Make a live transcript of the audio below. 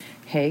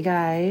Hey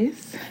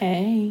guys.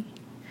 Hey.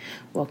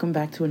 Welcome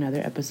back to another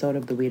episode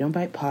of the We Don't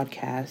Bite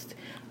podcast,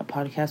 a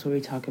podcast where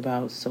we talk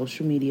about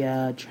social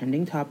media,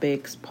 trending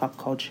topics, pop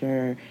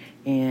culture,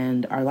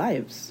 and our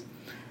lives.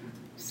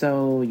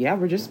 So yeah,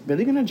 we're just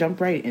really gonna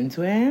jump right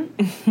into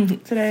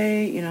it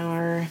today. You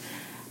know,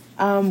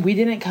 we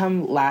didn't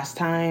come last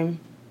Sunday,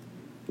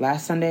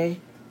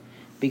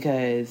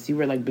 because you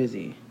were like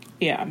busy.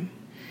 Yeah.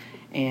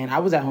 And I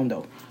was at home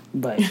though,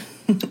 but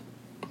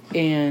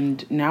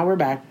and now we're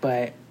back,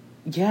 but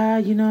yeah,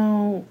 you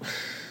know,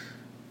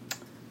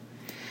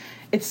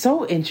 it's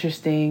so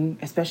interesting,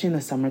 especially in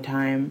the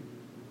summertime.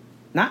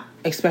 Not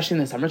especially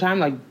in the summertime,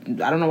 like,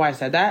 I don't know why I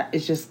said that.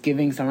 It's just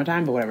giving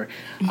summertime, but whatever.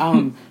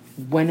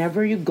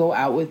 Whenever you go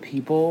out with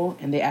people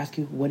and they ask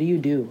you, what do you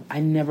do? I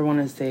never want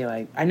to say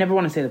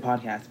the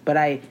podcast, but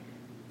I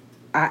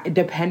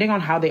depending on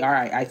how they are,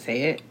 I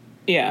say it.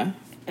 Yeah.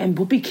 And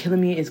what be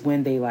killing me is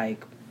when they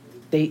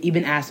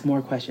even ask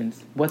more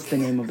questions. What's the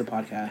name of the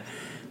podcast?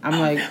 I'm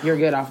like, you're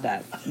good off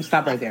that.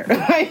 Stop right there.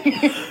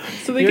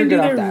 So they can do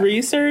their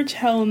research?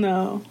 Hell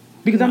no.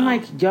 Because I'm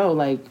like, yo,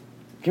 like,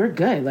 you're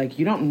good. Like,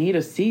 you don't need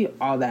to see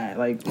all that.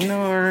 Like, you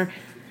know.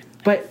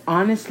 But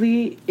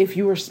honestly, if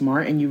you were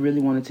smart and you really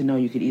wanted to know,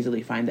 you could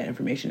easily find that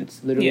information.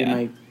 It's literally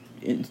my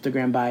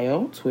Instagram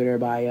bio, Twitter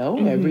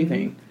bio,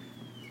 everything.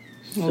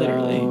 So,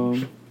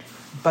 literally.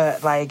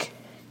 But, like,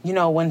 you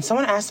know, when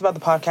someone asks about the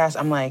podcast,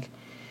 I'm like,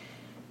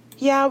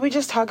 yeah, we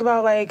just talk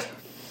about, like...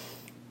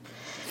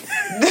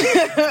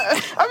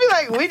 I mean,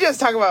 like, we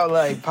just talk about,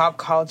 like, pop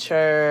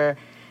culture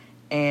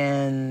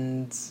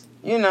and,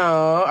 you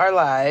know, our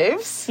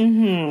lives.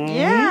 Mm-hmm.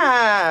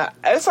 Yeah.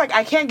 It's like,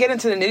 I can't get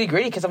into the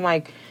nitty-gritty because I'm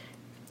like,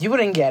 you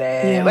wouldn't get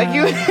it. Yeah. Like,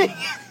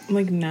 you...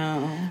 like,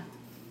 no.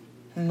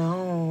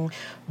 No.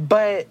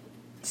 But,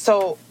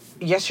 so,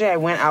 yesterday I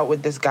went out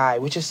with this guy,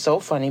 which is so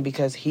funny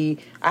because I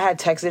had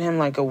texted him,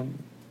 like,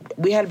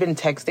 we had been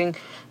texting,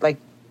 like,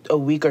 a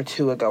week or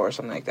two ago or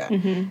something like that.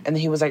 Mm-hmm. And then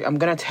he was like, I'm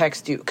going to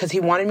text you. Because he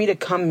wanted me to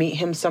come meet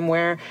him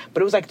somewhere.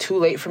 But it was like too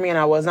late for me. And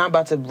I was not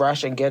about to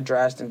rush and get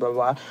dressed and blah,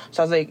 blah, blah.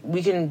 So I was like,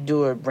 we can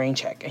do a rain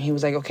check. And he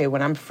was like, okay,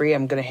 when I'm free,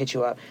 I'm going to hit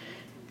you up.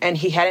 And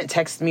he hadn't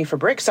texted me for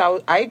Brick.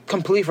 So I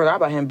completely forgot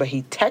about him. But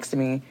he texted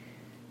me.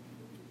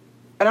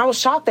 And I was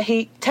shocked that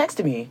he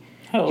texted me.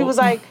 Oh. He was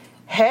like,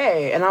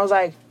 hey. And I was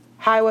like,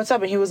 hi, what's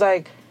up? And he was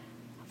like,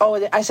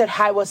 oh, I said,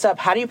 hi, what's up?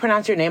 How do you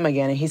pronounce your name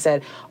again? And he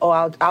said, oh,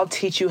 I'll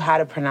teach you how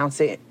to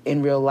pronounce it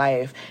in real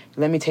life.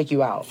 Let me take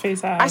you out.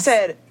 Face ass. I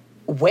said,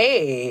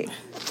 wait.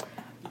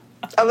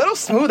 A little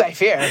smooth, I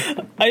fear.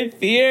 I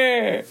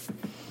fear.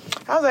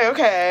 I was like,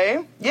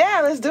 okay.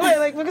 Yeah, let's do it.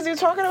 Like, what is you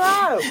talking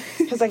about?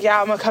 He's like, yeah,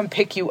 I'm going to come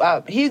pick you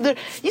up. You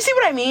see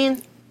what I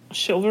mean?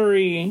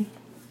 Chivalry.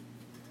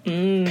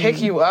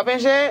 Pick you up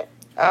and shit?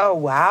 Oh,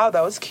 wow,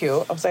 that was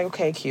cute. I was like,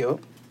 okay,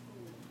 cute.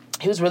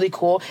 He was really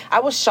cool.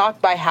 I was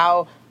shocked by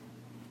how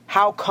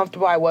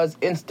comfortable I was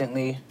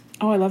instantly.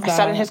 Oh, I love that. I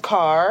sat in his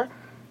car,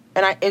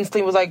 and I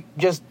instantly was, like,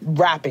 just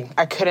rapping.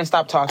 I couldn't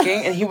stop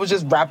talking, and he was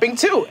just rapping,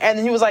 too. And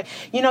then he was like,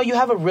 you know, you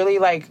have a really,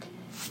 like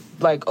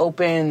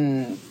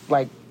open,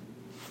 like,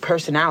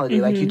 personality.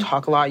 Mm-hmm. Like, you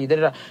talk a lot, you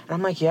da-da-da. And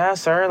I'm like, yeah,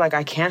 sir, like,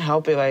 I can't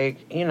help it,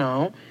 like, you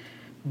know.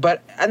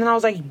 And then I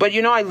was like, but,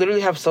 you know, I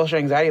literally have social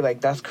anxiety.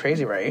 Like, that's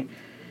crazy, right?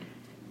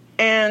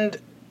 And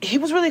he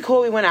was really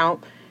cool. We went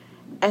out.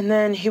 And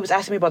then he was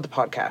asking me about the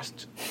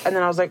podcast. And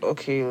then I was like,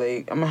 okay,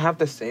 like, I'm going to have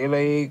to say,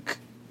 like,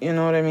 you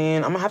know what I mean?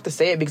 I'm going to have to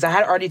say it because I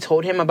had already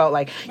told him about,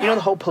 like, you know,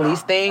 the whole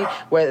police thing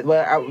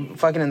where I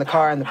fucking in the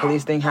car and the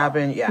police thing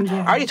happened? Yeah.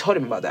 I already told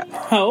him about that.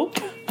 Oh?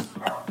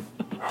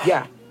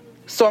 Yeah.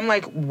 So I'm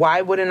like,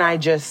 why wouldn't I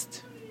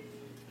just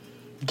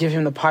give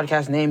him the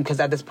podcast name?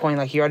 Because at this point,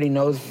 like, he already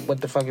knows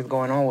what the fuck is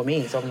going on with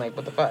me. So I'm like,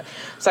 what the fuck?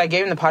 So I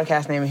gave him the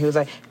podcast name and he was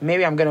like,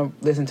 maybe I'm going to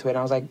listen to it. And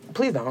I was like,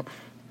 please don't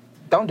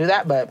do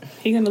that, but...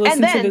 He's going to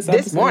listen to this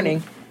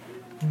episode.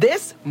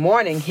 This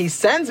morning, he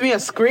sends me a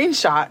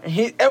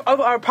screenshot of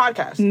our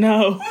podcast.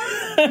 No.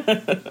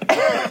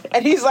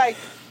 And he's like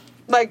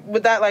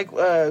with that,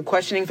 like,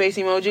 questioning face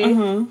emoji.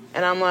 Uh-huh.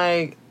 And I'm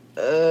like,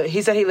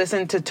 he said he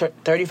listened to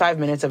 35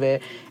 minutes of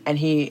it, and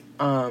he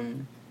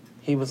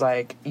was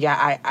like,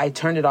 yeah, I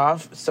turned it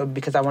off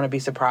because I want to be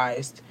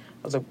surprised.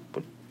 I was like...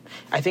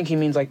 I think he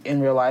means, like, in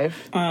real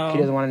life. Oh. He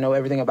doesn't want to know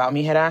everything about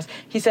me, head ass.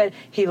 He said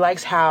he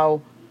likes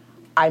how...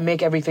 I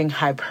make everything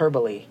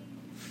hyperbole.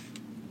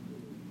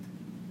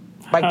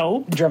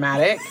 Like,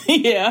 dramatic.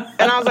 Yeah.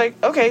 And I was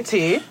like, okay,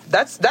 T,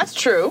 that's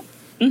true.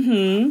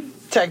 Mm-hmm.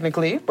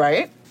 Technically,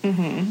 right?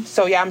 Mm-hmm.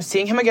 So, yeah, I'm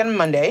seeing him again on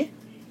Monday.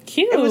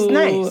 Cute. It was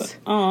nice.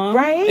 Aww.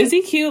 Right? Is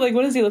he cute? Like,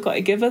 what does he look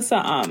like? Give us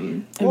a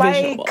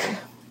visual.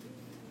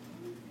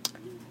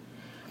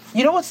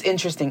 You know what's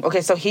interesting?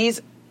 Okay, so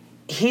he's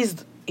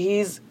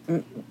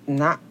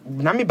not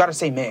me about to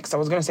say mixed. I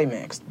was gonna say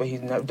mixed, but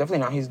he's definitely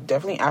not. He's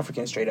definitely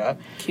African, straight up.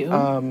 Cute.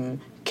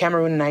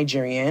 Cameroon,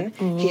 Nigerian.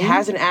 Mm-hmm. He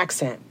has an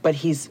accent, but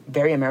he's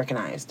very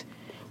Americanized.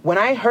 When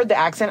I heard the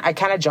accent, I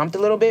kind of jumped a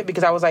little bit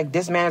because I was like,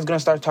 this man is gonna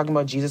start talking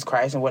about Jesus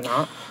Christ and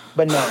whatnot.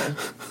 But no,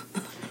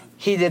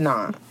 he did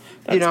not.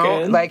 That's you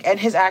know, good. like, and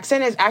his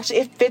accent is actually,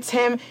 it fits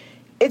him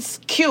it's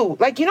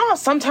cute. Like, you know how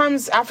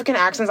sometimes African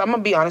accents, I'm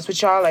gonna be honest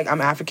with y'all, like, I'm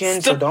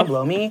African, so don't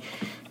blow me.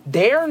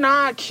 They're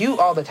not cute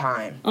all the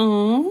time.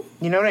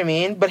 You know what I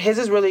mean? But his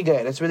is really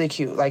good. It's really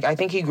cute. Like, I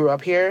think he grew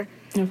up here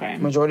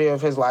majority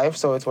of his life,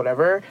 so it's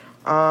whatever.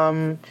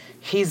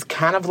 He's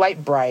kind of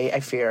light bright, I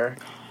fear.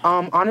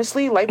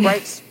 Honestly, light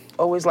brights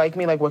always like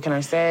me. Like, what can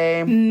I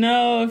say?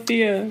 No,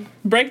 Thea.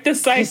 Break the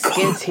cycle. He's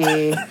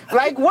skinty.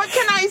 Like, what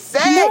can I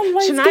say? No,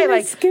 Shania,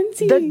 like,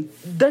 skinty.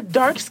 The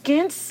dark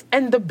skins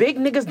and the big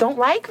niggas don't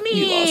like me.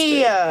 You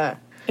lost it.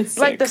 It's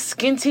like sick. The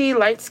skinty,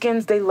 light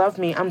skins, they love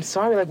me. I'm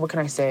sorry, like, what can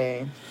I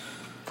say?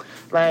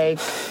 Like,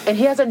 and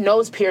he has a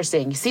nose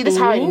piercing. See, this is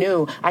how I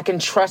knew I can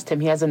trust him.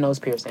 He has a nose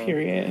piercing.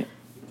 Period.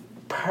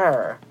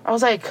 I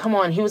was like, come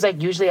on. He was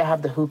like, usually I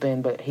have the hoop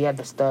in, but he had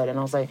the stud. And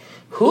I was like,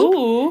 hoop?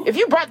 Ooh. If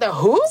you brought the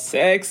hoop?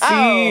 Sexy.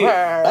 Oh,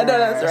 I know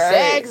that's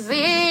right.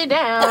 Sexy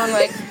down.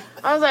 Like,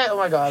 I was like, oh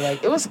my God.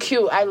 Like, it was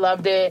cute. I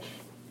loved it.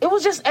 It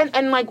was just,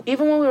 and like,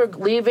 even when we were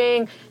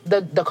leaving,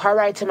 the car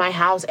ride to my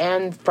house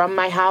and from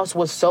my house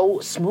was so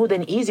smooth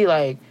and easy.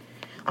 Like,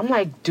 I'm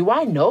like, do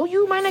I know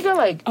you, my nigga?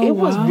 Like, it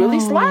was really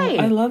slight.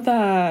 I love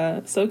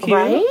that. So cute.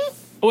 Right?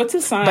 What's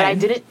his sign? But I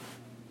didn't.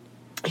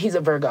 He's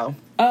a Virgo.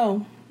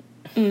 Oh.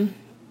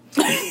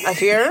 I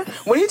fear.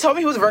 When he told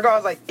me he was a Virgo, I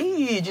was like,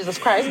 eee, Jesus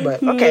Christ.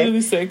 But okay. Really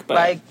sick, but.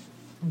 Like,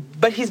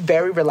 but he's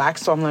very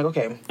relaxed, so I'm like,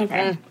 okay.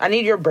 I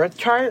need your birth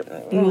chart.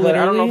 Literally? But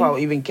I don't know if I'll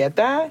even get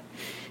that.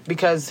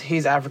 Because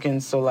he's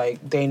African, so,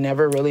 like, they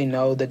never really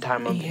know the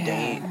time of the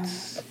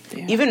dates.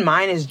 Yeah. Even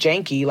mine is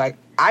janky. Like,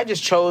 I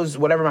just chose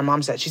whatever my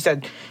mom said. She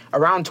said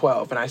around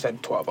 12, and I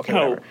said 12. Okay,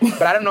 whatever.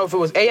 But I don't know if it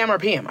was a.m. or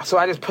p.m., so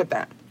I just put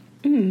that.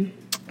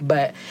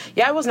 But,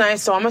 yeah, it was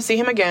nice. So I'm going to see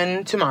him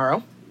again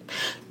tomorrow.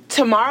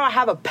 Tomorrow I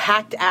have a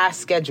packed-ass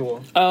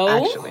schedule,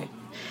 actually.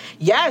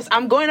 Yes,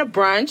 I'm going to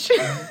brunch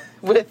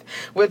with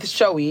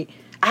Shoei.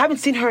 I haven't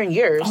seen her in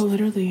years. Oh,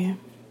 literally.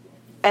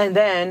 And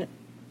then...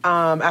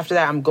 after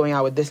that, I'm going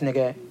out with this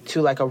nigga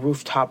to, like, a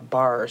rooftop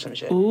bar or some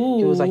shit. Ooh.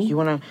 He was like, you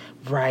wanna...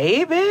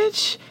 Right,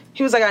 bitch?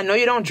 He was like, I know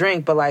you don't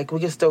drink, but, like, we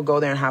can still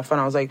go there and have fun.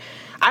 I was like,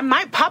 I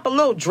might pop a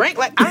little drink.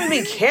 Like, I don't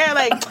even care.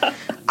 Like,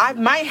 I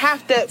might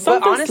have to...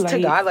 But honest to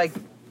God, like,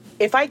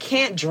 if I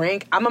can't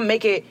drink, I'm gonna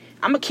make it...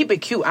 I'm gonna keep it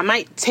cute. I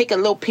might take a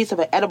little piece of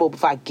an edible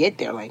before I get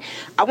there. Like,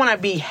 I want to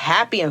be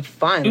happy and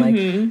fun. Like,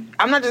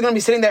 I'm not just gonna be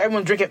sitting there,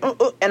 everyone drinking,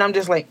 and I'm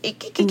just like,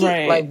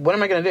 right. Like, what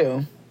am I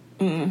gonna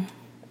do?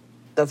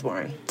 That's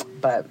boring.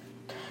 But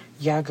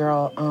yeah,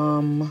 girl,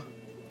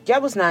 yeah,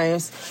 it was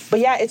nice. But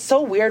yeah, it's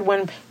so weird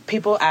when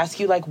people ask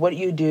you, like, what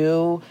you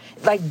do.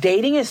 Like,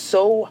 dating is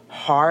so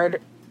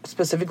hard,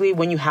 specifically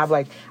when you have,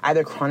 like,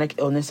 either chronic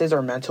illnesses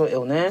or mental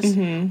illness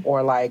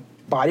or, like,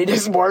 body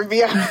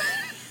dysmorphia.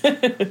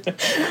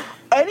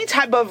 Any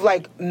type of,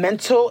 like,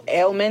 mental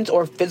ailment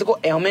or physical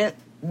ailment,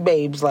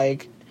 babes,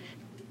 like...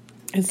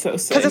 It's so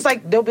sick. Because it's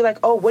like, they'll be like,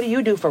 oh, what do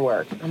you do for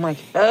work? I'm like,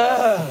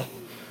 ugh,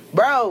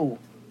 bro...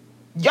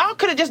 Y'all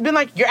could have just been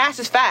like, your ass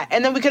is fat,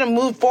 and then we could have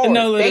moved forward.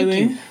 No,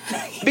 literally.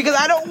 Thank you. Because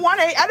I don't want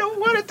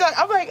to talk.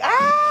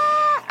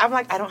 I'm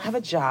like, I don't have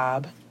a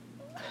job.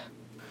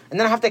 And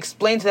then I have to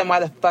explain to them why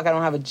the fuck I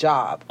don't have a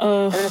job.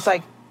 And then it's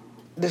like,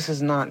 this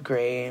is not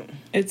great.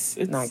 It's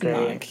not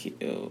great. Not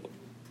cute.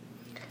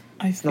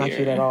 It's not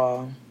cute at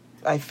all.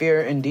 I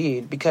fear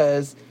indeed,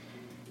 because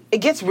it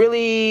gets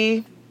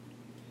really...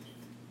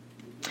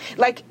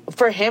 Like,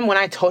 for him, when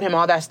I told him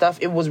all that stuff,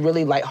 it was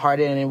really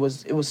lighthearted, and it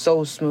was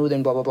so smooth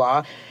and blah, blah,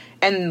 blah.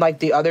 And, like,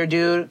 the other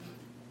dude,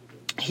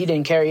 he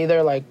didn't care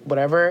either, like,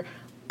 whatever.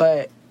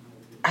 But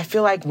I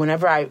feel like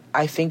whenever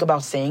I think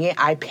about saying it,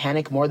 I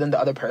panic more than the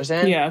other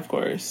person. Yeah, of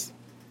course.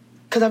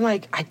 Because I'm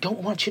like, I don't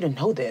want you to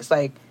know this.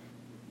 Like,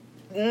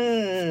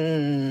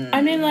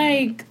 I mean,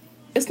 like,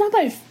 it's not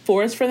like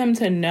forced for them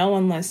to know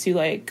unless you,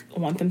 like,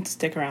 want them to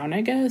stick around,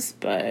 I guess,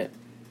 but...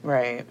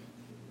 Right.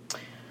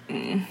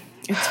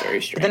 It's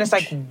very strange. But then it's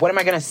like, what am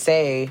I going to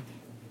say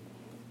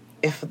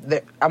if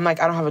I'm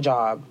like, I don't have a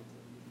job?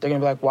 They're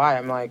going to be like, why?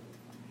 I'm like,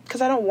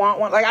 because I don't want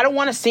one. Like, I don't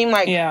want to seem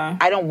like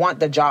I don't want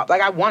the job.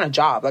 Like, I want a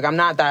job. Like, I'm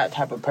not that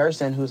type of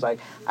person who's like,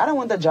 I don't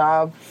want the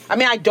job. I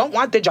mean, I don't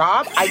want the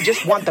job. I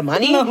just want the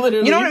money. No,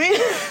 literally. You know what I mean?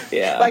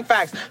 Yeah. Like,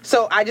 facts.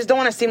 So I just don't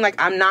want to seem like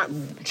I'm not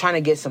trying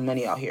to get some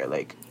money out here.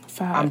 Like,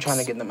 facts. I'm trying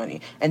to get the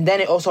money. And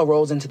then it also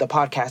rolls into the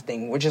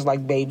podcasting, which is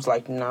like, babes,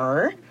 like,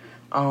 nah.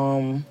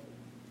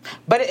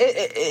 But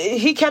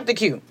he kept it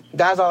cute.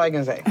 That's all I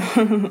can say.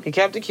 He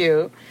kept it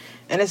cute.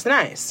 And it's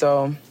nice.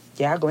 So,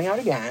 yeah, going out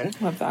again.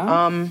 Love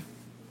that.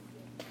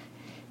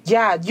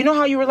 Yeah, you know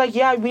how you were like,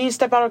 yeah, we need to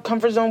step out of our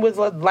comfort zone with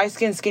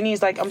light-skinned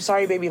skinnies? Like, I'm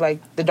sorry, baby.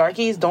 Like, the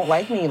darkies don't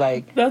like me.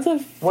 Like, that's a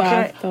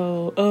fact,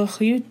 though.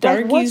 Ugh, you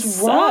darkies like, what's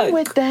suck. wrong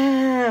with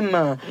them?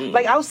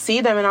 Like, I'll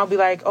see them and I'll be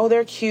like, oh,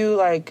 they're cute.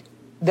 Like,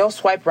 they'll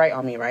swipe right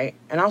on me, right?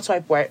 And I'll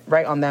swipe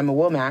right on them and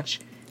we'll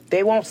match.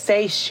 They won't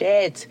say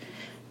shit.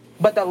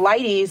 But the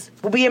lighties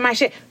will be in my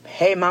shit.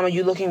 Hey, mama,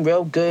 you looking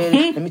real good.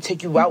 Let me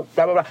take you out.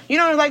 Blah, blah, blah. You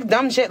know, like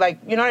dumb shit. Like,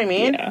 you know what I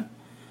mean? Yeah.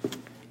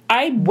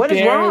 I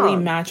barely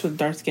match with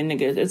dark-skinned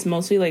niggas. It's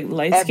mostly, like,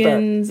 light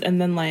skins and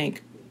then,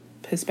 like,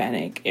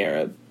 Hispanic,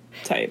 Arab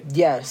type.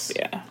 Yes.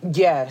 Yeah.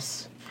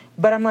 Yes.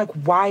 But I'm like,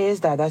 why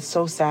is that? That's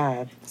so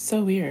sad.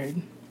 So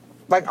weird.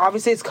 Like,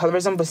 obviously it's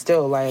colorism, but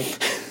still, like,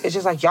 it's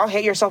just like, y'all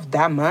hate yourself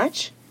that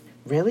much?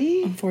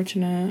 Really?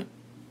 Unfortunate.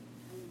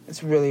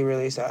 It's really,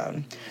 really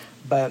sad.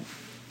 But,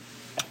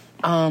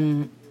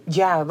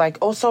 yeah, like,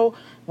 also,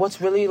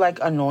 what's really, like,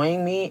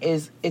 annoying me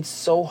is it's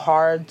so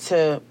hard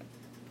to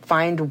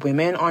find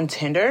women on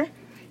Tinder.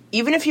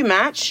 Even if you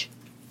match,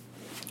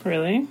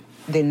 Really?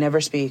 they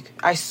never speak.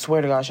 I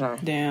swear to gosh, no.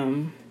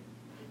 Damn.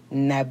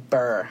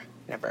 Never.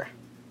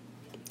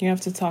 You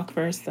have to talk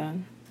first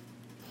then.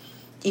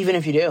 Even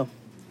if you do.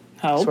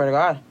 I How? swear to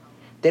God.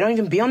 They don't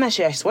even be on that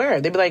shit, I swear.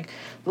 They be like,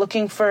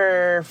 looking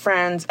for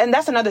friends. And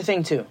that's another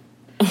thing, too.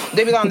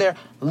 They be on there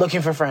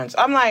looking for friends.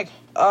 I'm like,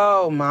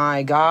 oh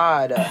my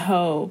God.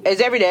 Oh.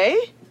 Is every day?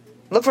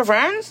 Look for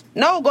friends?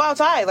 No, go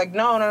outside. Like,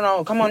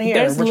 no. Come on here.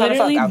 There's We're trying to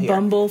fuck literally out here.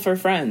 Bumble for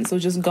friends, so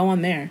just go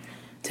on there.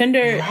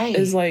 Tinder Right.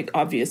 is, like,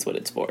 obvious what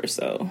it's for,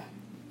 so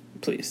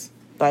please.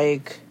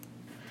 Like,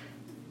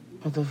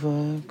 what the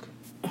fuck?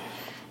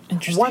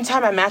 Interesting. One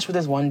time I matched with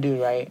this one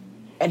dude, right?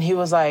 And he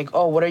was like,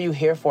 oh, what are you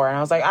here for? And I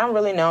was like, I don't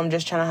really know. I'm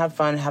just trying to have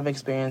fun, have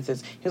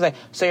experiences. He was like,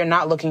 so you're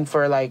not looking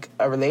for, like,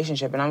 a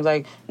relationship? And I was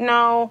like,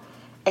 no.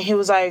 And he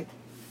was like,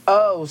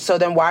 oh, so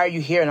then why are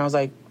you here? And I was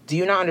like, do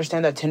you not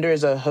understand that Tinder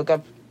is a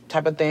hookup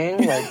type of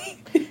thing?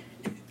 Like,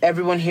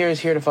 everyone here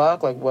is here to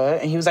fuck? Like, what?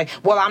 And he was like,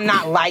 well, I'm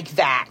not like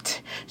that.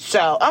 So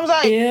I was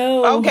like,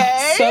 Ew.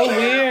 okay. So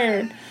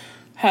weird.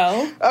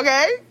 Hell?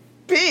 Okay,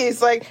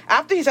 peace. Like,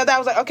 after he said that, I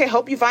was like, okay,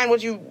 hope you find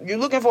what you're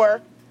looking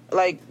for.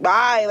 Like,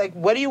 bye. Like,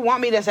 what do you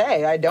want me to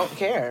say? I don't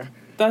care.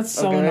 That's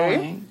so Okay.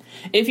 annoying.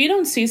 If you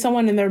don't see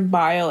someone in their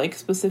bio, like,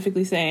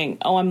 specifically saying,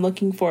 oh, I'm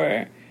looking for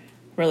a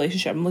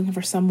relationship, I'm looking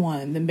for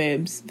someone, then,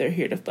 babes, they're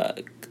here to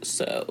fuck.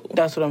 So.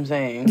 That's what I'm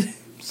saying.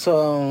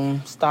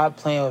 So, stop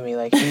playing with me.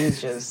 Like, he's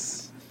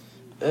just...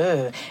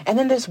 Ugh. And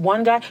then this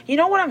one guy... You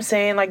know what I'm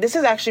saying? Like, this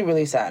is actually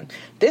really sad.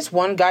 This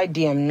one guy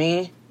DM'd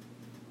me.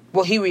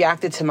 Well, he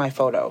reacted to my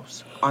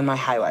photos on my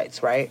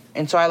highlights, right?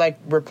 And so I, like,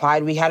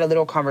 replied. We had a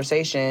little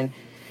conversation.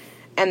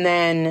 And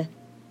then,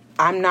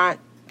 I'm not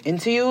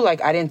into you.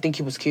 Like, I didn't think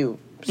he was cute.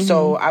 Mm-hmm.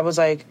 So, I was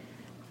like,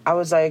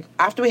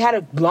 after we had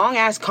a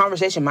long-ass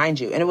conversation, mind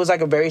you, and it was, like,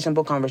 a very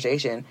simple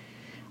conversation,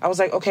 I was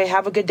like, okay,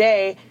 have a good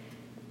day.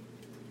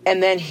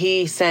 And then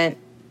he sent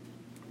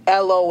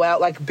LOL,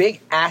 like,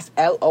 big-ass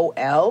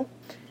LOL.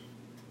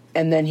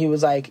 And then he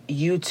was like,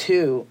 you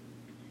too.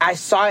 I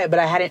saw it, but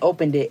I hadn't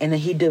opened it. And then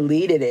he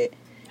deleted it.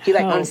 He,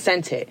 like,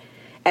 unsent it.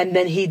 And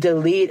then he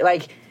deleted,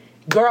 like,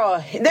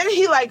 girl. Then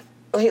he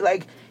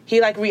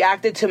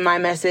reacted to my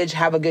message,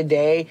 have a good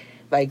day,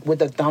 like,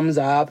 with a thumbs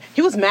up.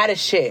 He was mad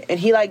as shit. And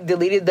he, like,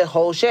 deleted the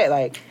whole shit,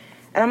 like.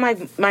 And I'm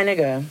like, my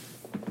nigga.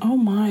 Oh,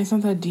 my, it's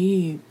not that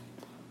deep.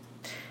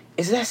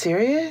 Is that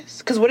serious?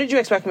 Because what did you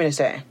expect me to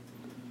say?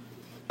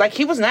 Like,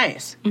 he was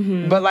nice.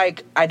 Mm-hmm. But,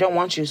 like, I don't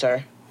want you,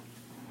 sir.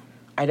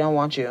 I don't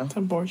want you. It's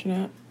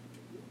unfortunate.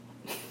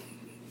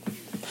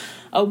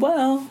 Oh,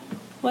 well.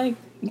 Like,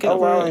 get oh,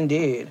 over well, it.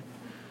 indeed.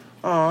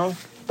 Aw.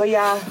 But,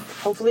 yeah,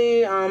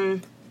 hopefully, I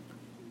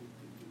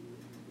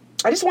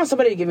just want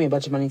somebody to give me a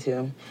bunch of money,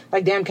 too.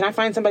 Like, damn, can I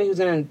find somebody who's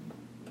going to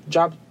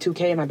drop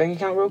 $2,000 in my bank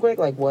account real quick?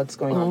 Like, what's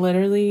going on?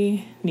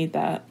 Literally need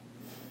that.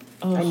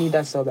 Ugh. I need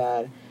that so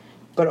bad.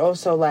 But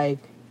also, like,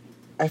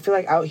 I feel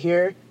like out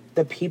here,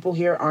 the people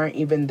here aren't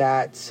even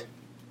that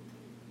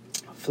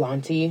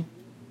flaunty.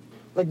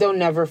 Like, they'll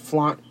never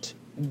flaunt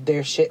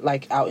their shit,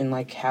 like, out in,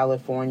 like,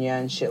 California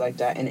and shit like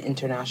that, and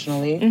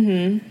internationally.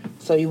 Mm-hmm.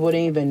 So you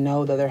wouldn't even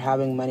know that they're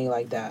having money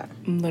like that.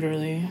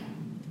 Literally.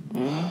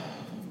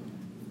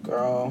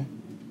 Girl,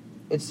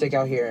 it's sick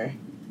out here.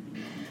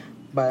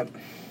 But,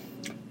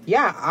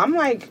 yeah, I'm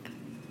like,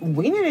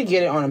 we need to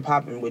get it on and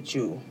popping with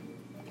you.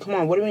 Come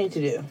on, what do we need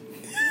to do?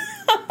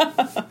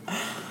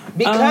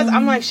 Because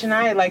I'm like,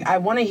 Shania, like, I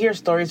want to hear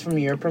stories from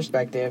your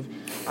perspective.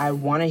 I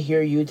want to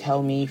hear you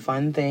tell me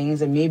fun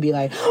things and me be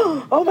like,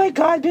 oh my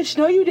God, bitch,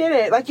 no, you did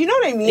it. Like, you know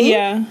what I mean?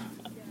 Yeah.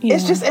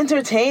 It's just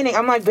entertaining.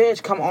 I'm like,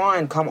 bitch, come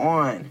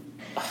on.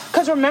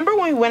 Because remember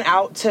when we went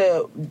out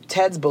to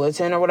Ted's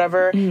Bulletin or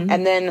whatever,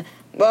 and then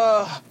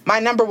my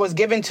number was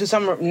given to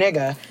some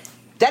nigga.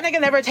 That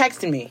nigga never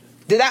texted me.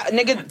 Did that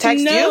nigga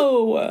text you?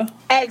 No.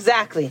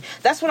 Exactly.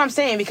 That's what I'm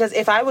saying. Because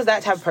if I was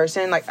that type of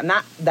person, like,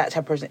 not that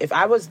type of person, if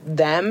I was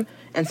them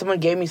and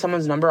someone gave me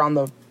someone's number on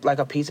the, like,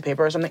 a piece of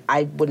paper or something,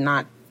 I would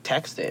not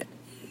text it.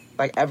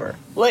 Like, ever.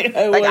 Like,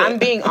 I'm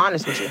being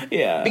honest with you.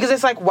 Yeah. Because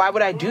it's like, why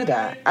would I do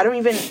that? I don't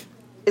even...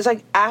 It's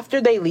like,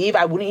 after they leave,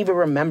 I wouldn't even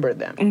remember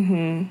them.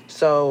 Mm-hmm.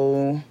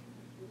 So...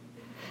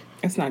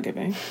 It's not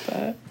giving,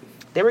 but...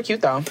 They were cute,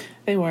 though.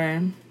 They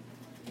were.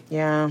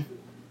 Yeah.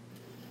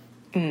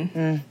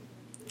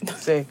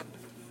 Sick.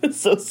 It's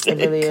so sick.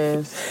 It really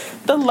is.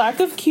 The lack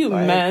of cute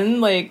men,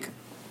 like,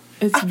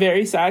 it's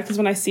very sad, because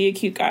when I see a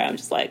cute guy, I'm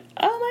just like,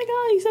 oh my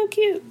God, he's so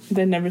cute.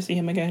 Then never see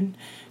him again,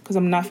 because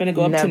I'm not finna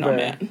go up to no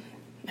man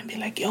and be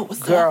like, yo,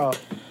 what's up?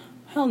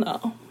 Hell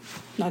no.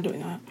 Not doing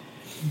that.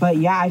 But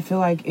yeah, I feel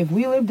like if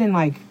we lived in,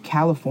 like,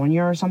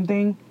 California or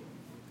something,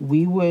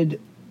 we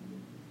would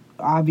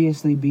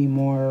obviously be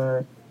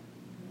more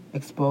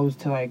exposed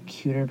to like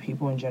cuter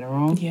people in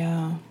general.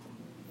 Yeah.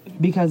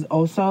 Because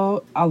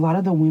also a lot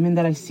of the women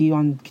that I see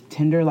on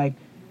Tinder, like,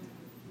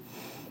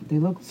 they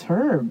look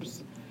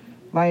turbs.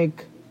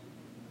 Like,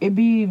 it'd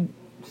be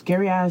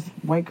scary ass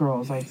white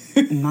girls, like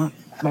not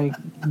like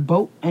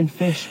boat and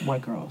fish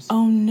white girls.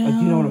 Oh no.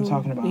 Like, you know what I'm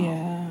talking about.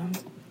 Yeah.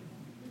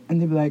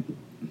 And they'd be like,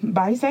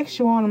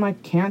 bisexual, and I'm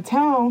like, can't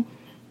tell,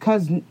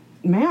 cause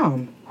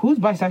ma'am, who's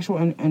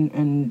bisexual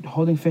and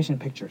holding fish in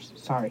pictures?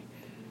 Sorry.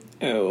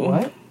 Ew.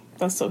 What?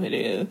 That's so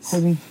hideous.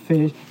 Holding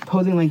fish,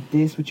 posing like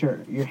this with your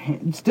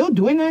hand. Still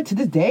doing that to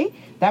this day?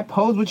 That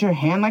pose with your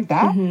hand like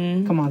that?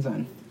 Mm-hmm. Come on,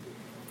 son.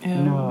 Ew.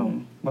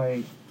 No.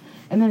 Like,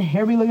 and then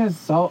hair be looking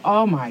so,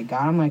 oh my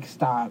God. I'm like,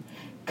 stop.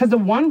 Because the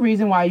one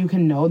reason why you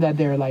can know that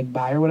they're like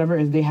bi or whatever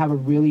is they have a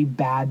really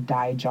bad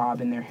dye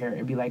job in their hair.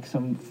 It'd be like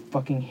some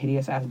fucking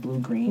hideous ass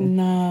blue-green.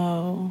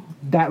 No.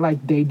 That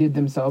like they did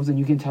themselves, and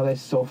you can tell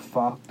it's so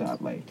fucked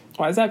up. Like,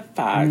 why is that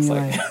facts?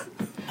 Like,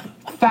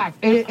 fact.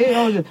 It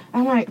was just,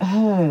 I'm like,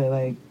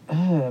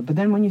 but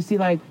then when you see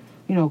like,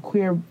 you know,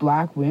 queer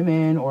black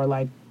women or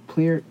like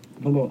queer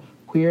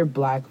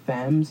black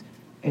femmes,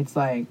 it's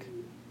like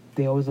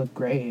they always look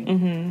great.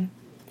 Mm-hmm.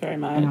 Very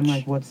much. And I'm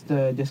like, what's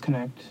the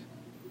disconnect?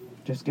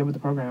 Just get with the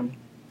program.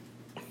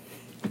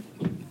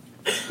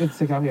 It's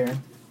sick out here.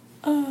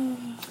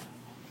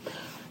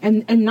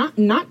 And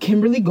not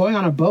Kimberly going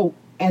on a boat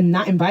and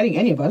not inviting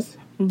any of us.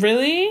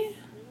 Really?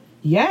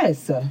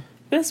 Yes.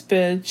 This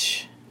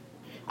bitch.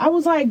 I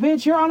was like,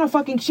 bitch, you're on a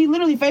fucking... She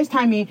literally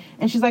FaceTimed me,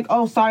 and she's like,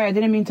 oh, sorry, I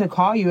didn't mean to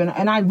call you.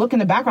 And I look in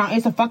the background,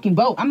 it's a fucking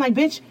boat. I'm like,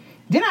 bitch,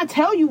 didn't I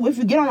tell you if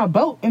you get on a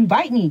boat,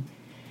 invite me?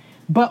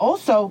 But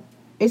also,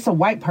 it's a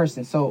white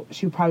person, so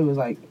she probably was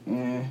like,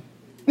 eh.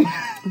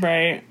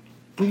 Right.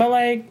 But,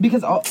 like...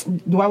 Because,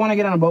 do I want to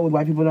get on a boat with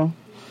white people, though?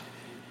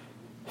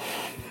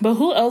 But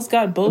who else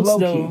got boats,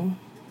 though?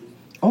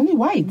 Only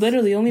whites.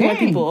 Literally, only white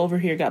people over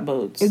here got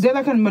boats. Is there,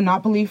 like, a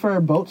monopoly for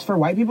boats for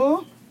white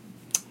people?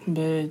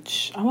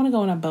 Bitch, I want to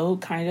go on a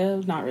boat, kind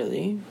of. Not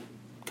really.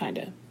 Kind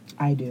of.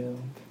 I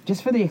do.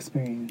 Just for the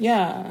experience.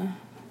 Yeah.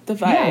 The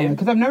vibe. Yeah,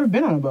 because I've never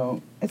been on a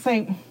boat. It's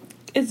like...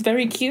 It's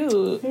very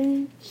cute.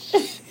 You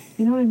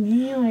know what I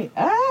mean? Like,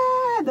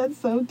 that's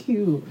so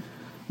cute.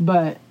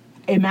 But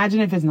imagine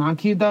if it's not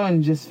cute, though,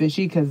 and just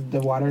fishy because the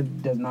water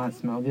does not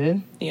smell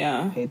good.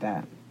 Yeah. I hate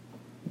that.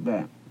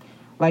 But,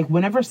 like,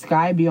 whenever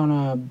Sky be on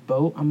a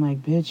boat, I'm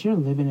like, bitch, you're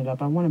living it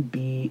up. I want to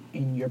be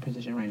in your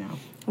position right now.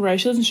 Right,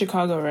 she lives in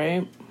Chicago,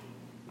 right?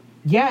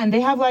 Yeah, and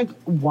they have, like,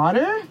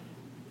 water?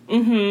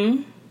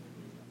 Mm-hmm.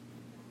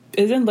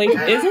 Isn't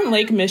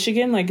Lake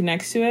Michigan, like,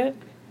 next to it?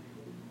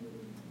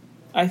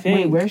 I think.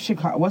 Wait, where's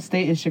Chicago? What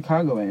state is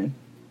Chicago in?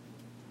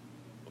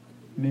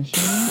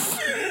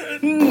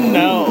 Michigan?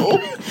 No.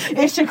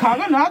 Is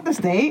Chicago not the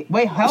state?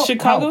 Wait,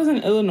 Chicago's in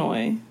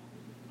Illinois.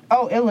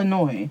 Oh,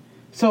 Illinois.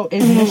 So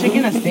is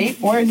Michigan a state,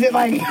 or is it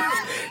like...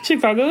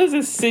 Chicago is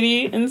a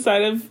city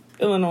inside of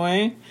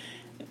Illinois,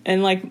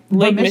 and like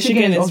Lake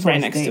Michigan is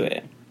right next to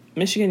it.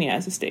 Michigan, yeah,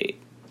 is a state.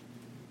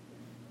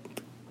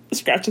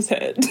 Scratch his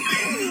head.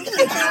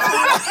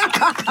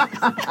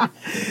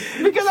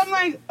 Because I'm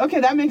like, okay,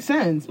 that makes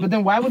sense. But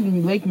then why would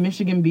Lake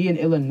Michigan be in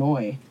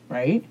Illinois,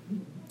 right?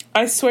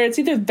 I swear it's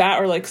either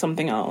that or like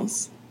something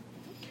else.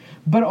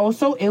 But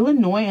also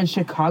Illinois and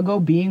Chicago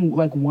being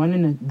like one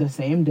and the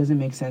same doesn't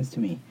make sense to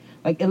me.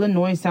 Like,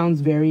 Illinois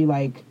sounds very,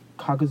 like,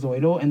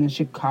 Caucasoidal, and then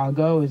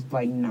Chicago is,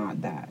 like,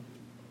 not that.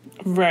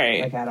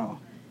 Right. Like, at all.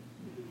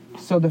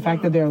 So the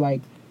fact that they're, like,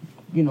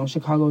 you know,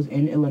 Chicago's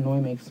in Illinois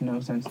makes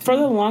no sense to me. For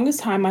the longest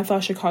time, I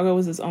thought Chicago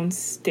was its own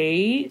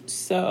state,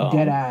 so...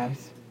 Dead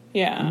ass.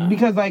 Yeah.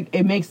 Because, like,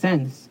 it makes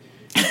sense.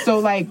 So,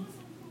 like,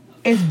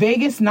 is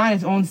Vegas not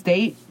its own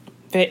state?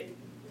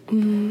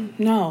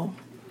 No.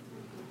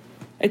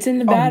 It's in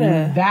Nevada. Oh,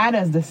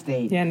 Nevada's the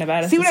state. Yeah,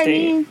 Nevada's See the what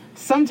state. I mean?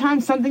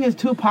 Sometimes something is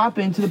too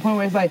poppin' to the point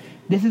where it's like,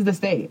 this is the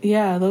state.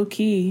 Yeah, low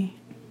key.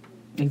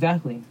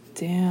 Exactly.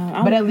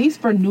 Damn. But at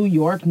least for New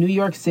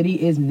York City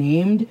is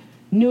named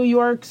New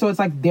York, so it's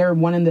like they're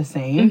one and the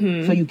same,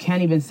 Mm-hmm. so you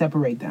can't even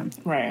separate them.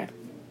 Right.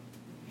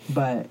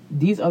 But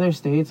these other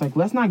states, like,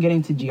 let's not get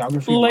into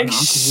geography Like, right now,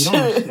 'cause we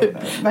don't know shit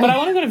about it. But I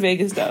want to go to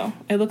Vegas, though.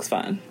 It looks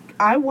fun.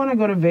 I want to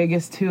go to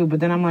Vegas, too,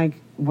 but then I'm like,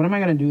 what am I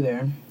going to do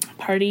there?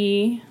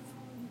 Party.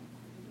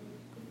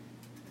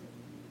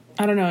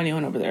 I don't know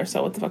anyone over there,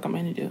 so what the fuck am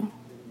I going to do?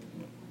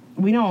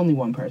 We know only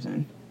one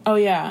person. Oh,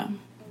 yeah.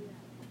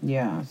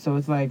 Yeah, so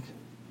it's like,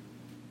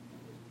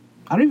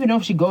 I don't even know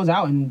if she goes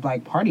out and,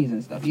 like, parties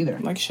and stuff either.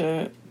 Like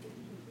shit.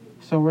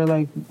 So we're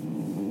like,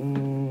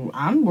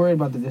 I'm worried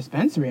about the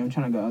dispensary. I'm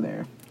trying to go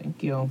there.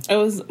 Thank you. It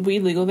was weed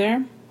legal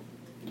there?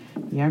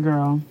 Yeah,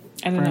 girl.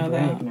 I didn't know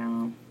that.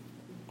 Now.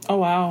 Oh,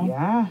 wow.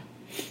 Yeah.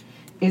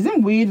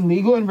 Isn't weed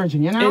legal in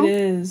Virginia now? It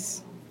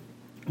is.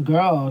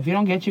 Girl, if you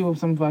don't get you with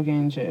some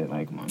fucking shit,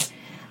 like, come on.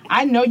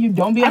 I know you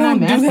don't be on that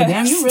mess, but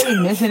damn, you really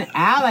missing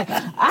out. Like, should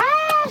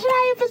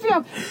I piss me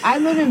off? I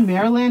live in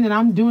Maryland, and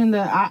I'm doing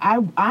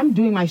I'm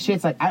doing my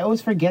shits. Like, I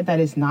always forget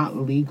that it's not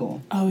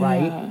legal. Oh,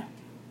 right? Yeah.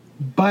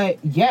 But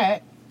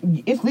yet,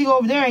 it's legal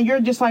over there, and you're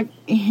just like,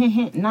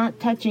 not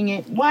touching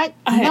it. What?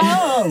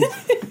 No.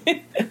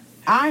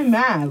 I'm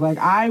mad. Like,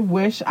 I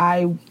wish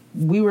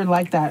we were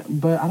like that,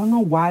 but I don't know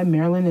why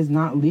Maryland is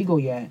not legal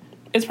yet.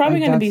 It's probably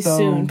going to be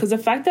soon, because the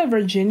fact that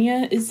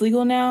Virginia is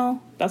legal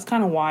now, that's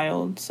kind of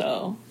wild.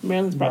 So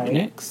Maryland's probably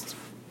next.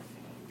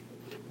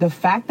 The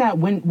fact that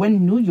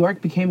when New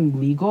York became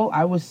legal,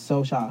 I was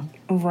so shocked.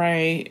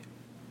 Right.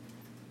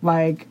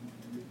 Like,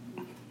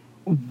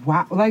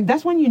 wow. Like,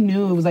 that's when you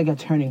knew it was like a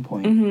turning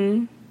point.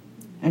 Mm-hmm.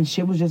 And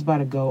shit was just about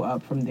to go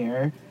up from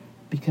there,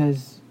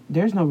 because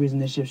there's no reason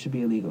this shit should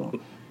be illegal.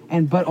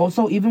 But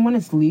also, even when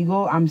it's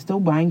legal, I'm still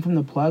buying from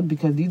the plug,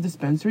 because these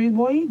dispensaries,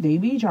 boy, they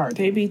be charged.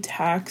 They be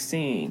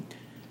taxing.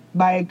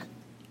 Like,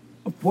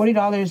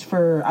 $40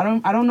 for,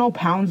 I don't know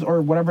pounds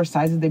or whatever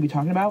sizes they be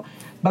talking about,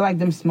 but like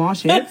them small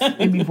shits,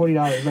 it'd be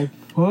 $40. Like,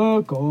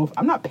 fuck off.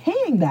 I'm not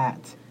paying that.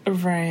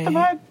 Right. The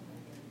fuck?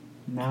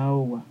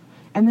 No.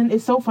 And then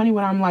it's so funny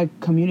when I'm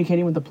like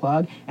communicating with the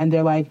plug, and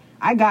they're like,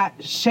 I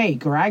got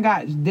shake, or I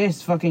got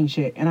this fucking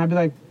shit. And I'd be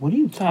like, what are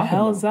you talking about? The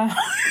hell is that?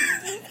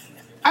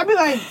 I'd be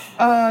like,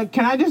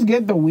 can I just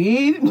get the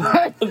weed? And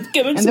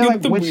they're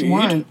like, which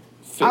one?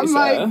 I'm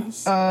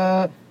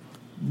like,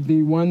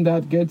 the one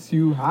that gets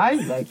you high?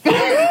 Like,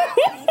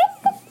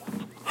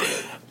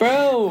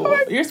 bro,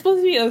 you're supposed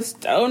to be a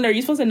stoner.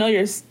 You're supposed to know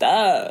your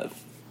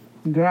stuff.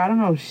 Girl, I don't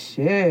know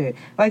shit.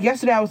 Like,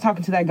 yesterday I was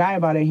talking to that guy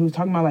about it. He was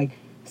talking about, like,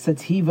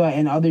 sativa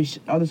and all this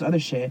other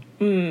shit.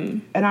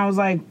 And I was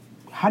like,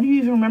 how do you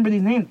even remember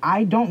these names?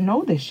 I don't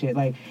know this shit.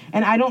 Like,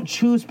 and I don't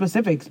choose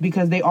specifics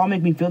because they all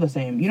make me feel the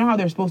same. You know how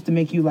they're supposed to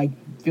make you, like,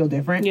 feel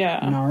different? Yeah.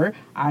 No,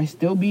 I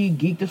still be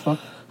geeked as fuck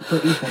for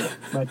each one.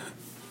 But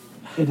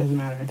it doesn't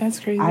matter. That's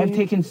crazy. I've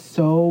taken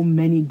so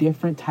many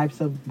different types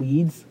of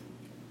weeds.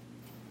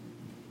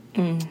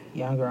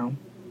 Yeah, girl.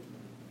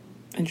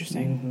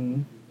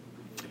 Interesting.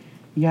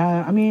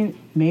 Yeah, I mean,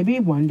 maybe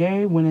one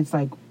day when it's,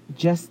 like,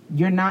 just,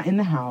 you're not in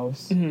the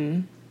house,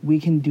 we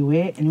can do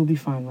it, and it'll be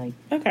fun. Like,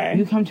 okay,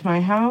 you come to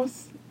my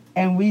house,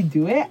 and we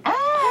do it.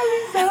 It'll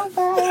be so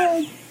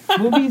fun.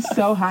 We'll be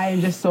so high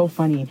and just so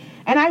funny.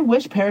 And I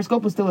wish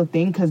Periscope was still a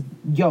thing, because,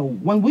 yo,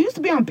 when we used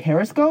to be on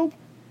Periscope,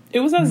 it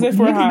was as if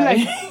we're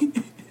high.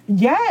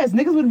 Yes,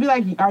 niggas would be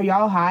like, are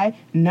y'all high?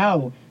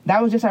 No.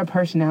 That was just our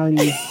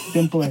personality,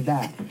 simple as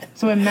that.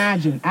 So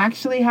imagine,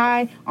 actually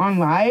high on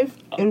live,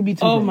 it would be too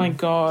funny. My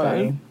God.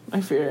 Sorry.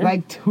 I fear.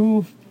 Like,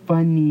 too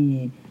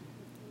funny.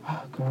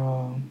 Oh,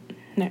 girl.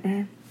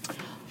 Nightmare.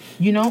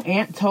 You know,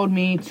 Aunt told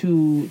me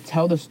to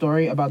tell the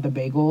story about the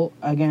bagel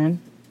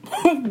again.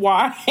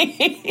 Why?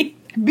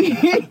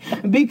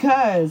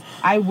 Because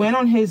I went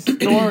on his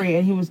story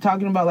and he was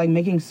talking about, like,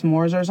 making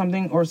s'mores or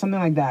something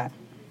like that.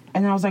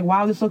 And I was like,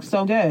 wow, this looks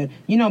so good.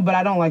 You know, but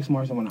I don't like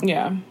s'mores and whatnot.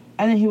 Yeah.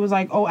 And then he was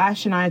like, oh,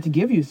 ask Shania to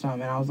give you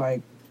some. And I was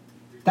like,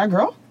 that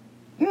girl?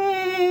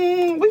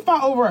 We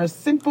fought over a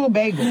simple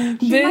bagel.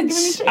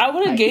 Bitch, I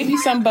would have gave you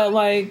some, but,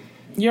 like,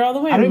 you're all the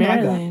way in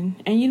Maryland.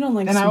 Like, and you don't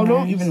like s'mores. And I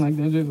don't even like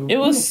that. It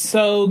was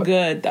so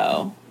good,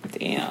 though.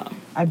 Damn.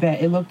 I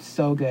bet. It looked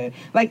so good.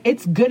 Like,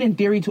 it's good in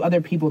theory to other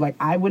people. Like,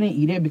 I wouldn't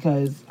eat it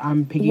because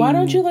I'm picky. Why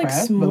don't you like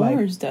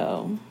s'mores,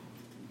 though?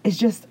 It's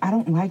just, I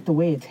don't like the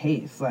way it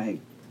tastes.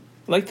 Like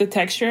the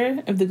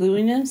texture of the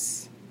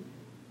gluiness?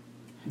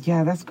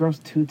 Yeah, that's gross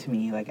too to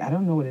me. Like, I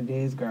don't know what it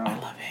is, girl. I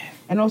love it.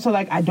 And also,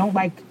 like, I don't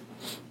like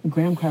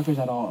graham crackers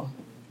at all.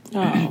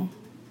 Oh.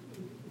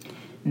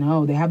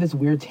 No, they have this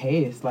weird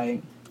taste.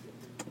 Like,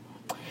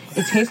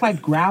 it tastes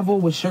like gravel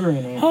with sugar in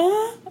it.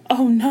 Huh?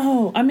 Oh,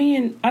 no. I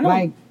mean, I don't...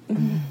 Like...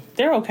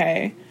 They're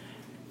okay.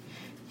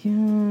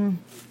 Yeah.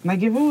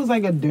 Like, if it was,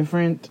 like, a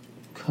different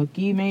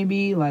cookie,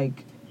 maybe,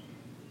 like,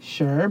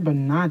 sure, but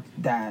not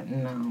that,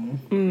 no.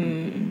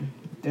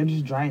 They're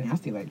just dry and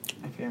nasty, like,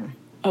 I fear.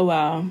 Oh,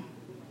 wow.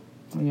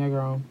 Yeah,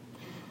 girl.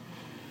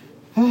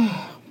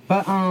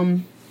 But,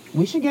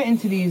 we should get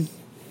into these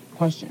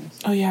questions.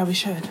 Oh, yeah, we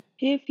should.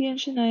 Hey, Fia and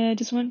Shania, I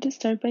just wanted to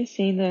start by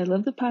saying that I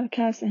love the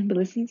podcast and have been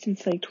listening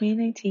since like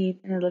 2019,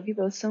 and I love you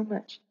both so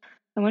much.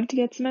 I wanted to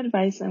get some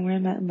advice on where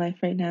I'm at in life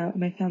right now and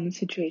my family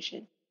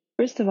situation.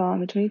 First of all,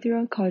 I'm a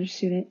 23-year-old college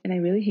student, and I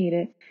really hate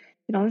it.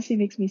 It honestly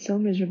makes me so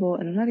miserable,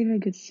 and I'm not even a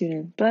good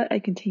student, but I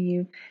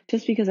continue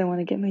just because I want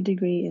to get my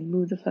degree and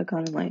move the fuck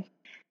on in life.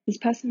 This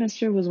past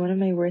semester was one of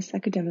my worst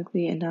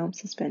academically, and now I'm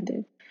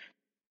suspended.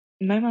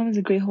 My mom has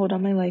a great hold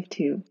on my life,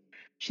 too.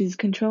 She's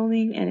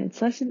controlling, and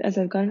it's lessened as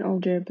I've gotten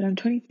older, but I'm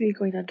 23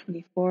 going on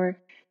 24, and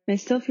I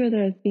still feel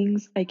there are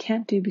things I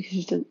can't do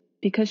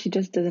because she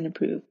just doesn't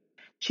approve.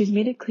 She's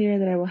made it clear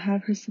that I will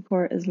have her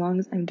support as long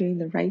as I'm doing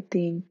the right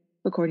thing,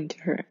 according to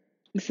her.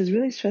 This is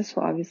really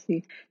stressful,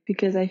 obviously,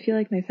 because I feel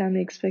like my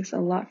family expects a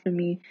lot from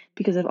me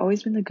because I've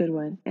always been the good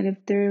one, and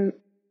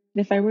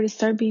if I were to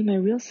start being my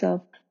real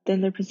self,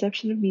 then their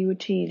perception of me would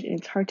change, and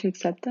it's hard to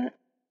accept that.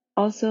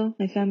 Also,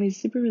 my family is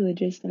super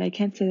religious, and I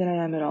can't say that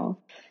I am at all.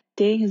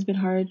 Dating has been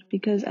hard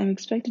because I'm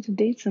expected to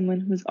date someone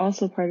who is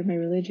also part of my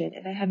religion,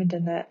 and I haven't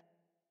done that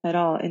at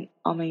all in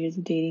all my years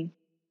of dating.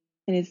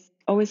 And it's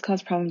always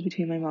caused problems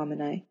between my mom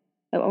and I.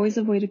 I've always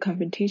avoided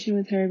confrontation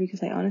with her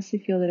because I honestly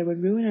feel that it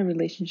would ruin our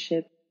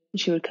relationship, and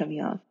she would cut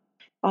me off.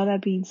 All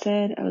that being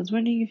said, I was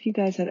wondering if you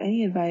guys have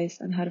any advice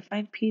on how to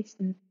find peace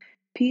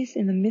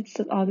in the midst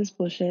of all this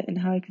bullshit, and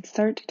how I could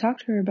start to talk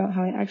to her about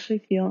how I actually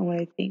feel and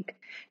what I think.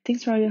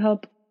 Thanks for all your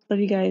help. Love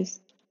you guys.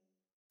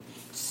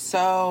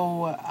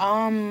 So,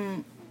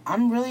 I'm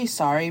really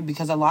sorry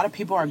because a lot of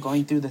people are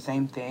going through the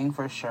same thing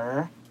for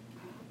sure.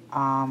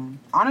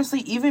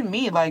 Honestly, even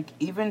me, like,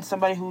 even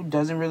somebody who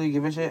doesn't really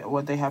give a shit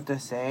what they have to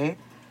say,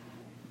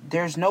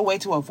 there's no way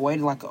to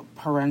avoid, like, a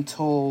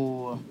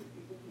parental...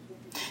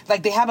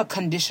 Like, they have a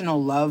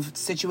conditional love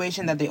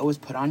situation that they always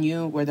put on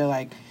you, where they're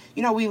like,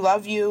 you know, we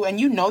love you, and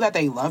you know that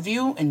they love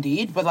you,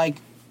 indeed, but, like,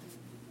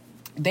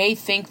 they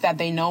think that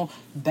they know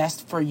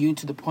best for you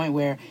to the point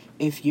where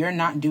if you're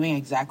not doing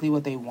exactly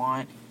what they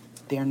want,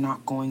 they're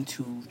not going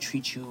to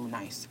treat you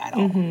nice at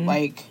all. Mm-hmm.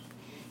 Like,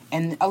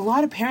 and a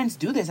lot of parents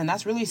do this, and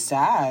that's really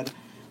sad,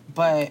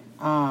 but,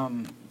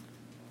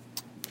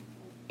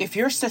 if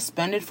you're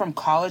suspended from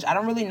college, I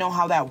don't really know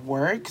how that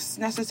works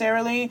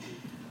necessarily,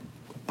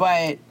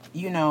 but...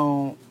 you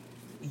know,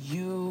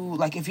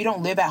 like, if you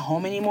don't live at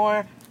home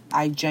anymore,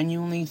 I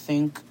genuinely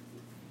think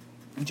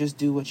just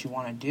do what you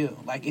want to do.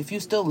 Like, if you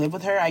still live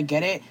with her, I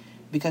get it,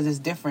 because it's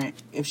different.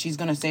 If she's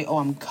going to say, oh,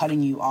 I'm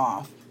cutting you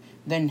off,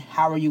 then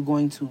how are you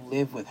going to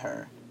live with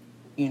her,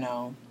 you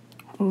know?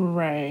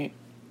 Right.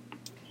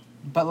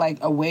 But, like,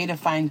 a way to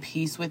find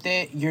peace with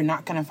it, you're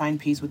not going to find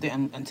peace with it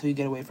until you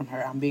get away from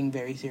her. I'm being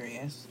very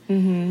serious.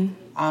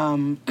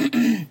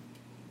 Mm-hmm.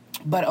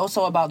 But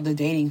also about the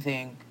dating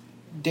thing.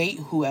 Date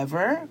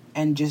whoever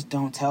and just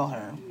don't tell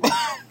her.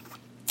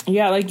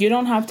 Yeah, like, you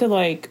don't have to,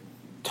 like,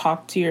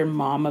 talk to your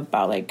mom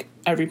about, like,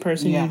 every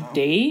person you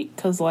date,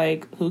 because,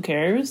 like, who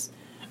cares?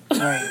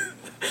 Right.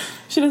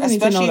 She doesn't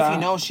need to know that. Especially if you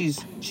know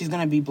she's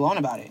gonna be blown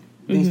about it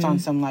based on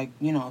some, like,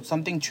 you know,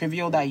 something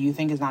trivial that you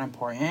think is not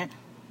important,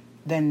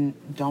 then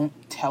don't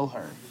tell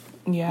her.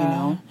 Yeah. You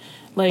know?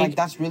 Like,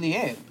 that's really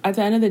it. At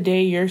the end of the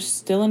day, you're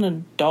still an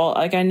adult.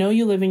 Like, I know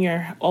you live in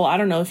your... Well, I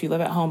don't know if you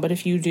live at home, but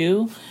if you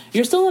do,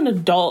 you're still an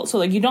adult. So,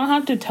 like, you don't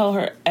have to tell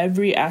her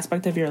every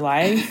aspect of your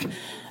life.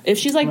 If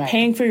she's, like,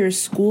 paying for your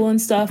school and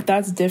stuff,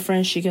 that's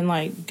different. She can,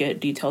 like, get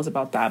details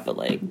about that. But,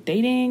 like,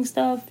 dating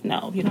stuff,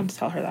 no, you don't have to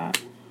tell her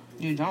that.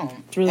 You don't.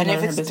 It's really and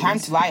if it's business. time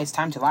to lie, it's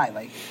time to lie.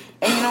 Like,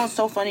 and you know, it's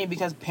so funny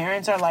because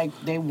parents are like,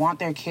 they want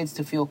their kids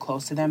to feel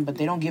close to them, but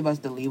they don't give us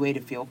the leeway to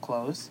feel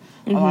close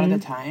a lot of the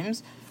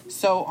times.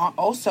 So,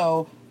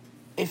 also,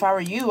 if I were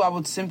you, I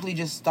would simply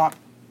just stop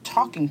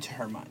talking to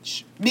her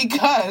much.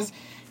 Because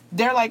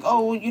they're like,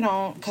 oh, you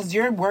know, because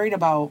you're worried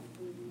about,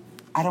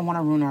 I don't want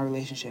to ruin our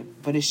relationship.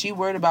 But is she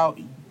worried about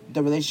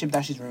the relationship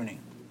that she's ruining?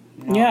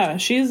 No. Yeah,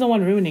 she's the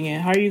one ruining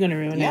it. How are you going to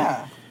ruin it?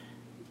 Yeah.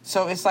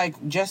 So, it's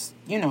like, just,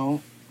 you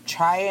know,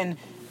 try and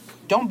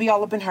don't be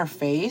all up in her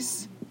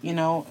face, you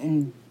know,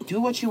 and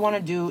do what you want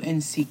to do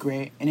in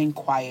secret and in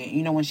quiet.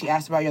 You know, when she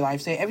asks about your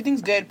life, say,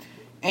 everything's good,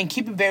 and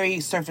keep it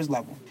very surface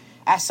level.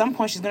 At some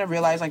point, she's going to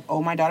realize, like,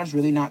 oh, my daughter's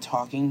really not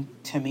talking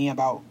to me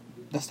about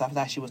the stuff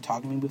that she was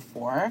talking to me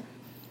before.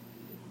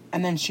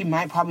 And then she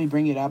might probably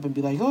bring it up and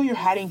be like, oh, you're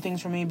hiding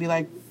things from me. Be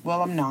like,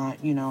 well, I'm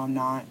not, you know, I'm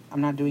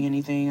not doing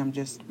anything. I'm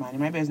just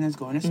minding my business,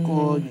 going to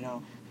school, you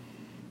know,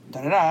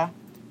 da-da-da.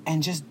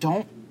 And just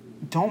don't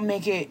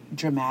make it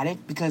dramatic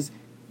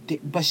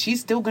but she's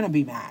still going to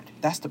be mad.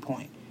 That's the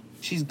point.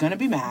 She's going to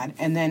be mad.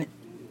 And then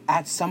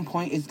at some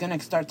point, it's going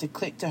to start to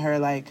click to her,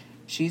 like,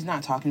 she's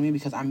not talking to me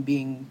because I'm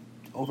being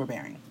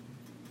overbearing.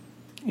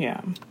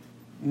 Yeah.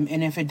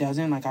 And if it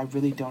doesn't, like, I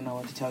really don't know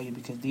what to tell you,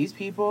 because these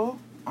people,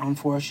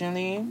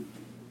 unfortunately,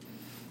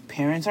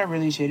 parents are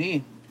really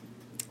shitty.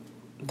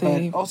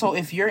 But also,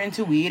 if you're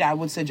into weed, I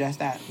would suggest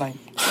that. Like,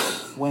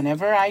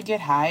 whenever I get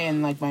high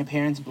and, like, my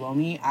parents blow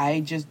me, I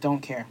just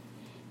don't care.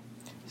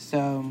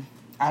 So,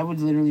 I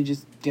would literally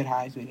just get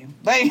high, sweetie.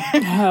 Like,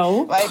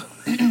 help. Like,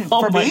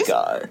 oh my peace,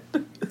 God.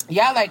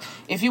 Yeah, like,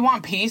 if you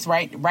want peace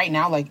right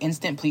now, like,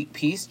 instant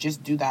peace,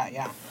 just do that,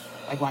 yeah.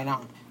 Like, why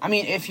not? I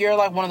mean, if you're,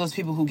 like, one of those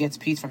people who gets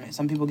peace from it.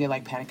 Some people get,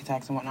 like, panic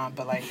attacks and whatnot,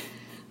 but, like,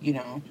 you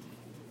know,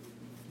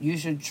 you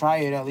should try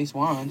it at least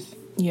once.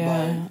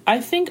 Yeah. But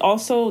I think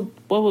also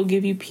what will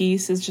give you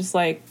peace is just,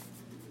 like,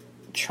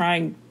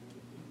 trying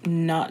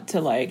not to,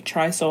 like,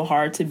 try so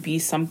hard to be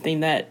something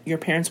that your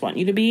parents want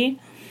you to be.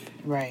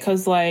 Right.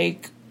 Because,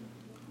 like,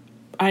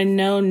 I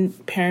know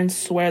parents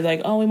swear,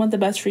 like, oh, we want the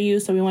best for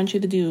you, so we want you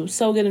to do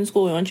so good in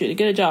school, we want you to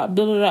get a job,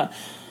 blah, blah, blah.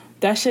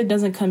 That shit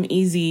doesn't come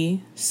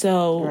easy,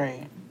 so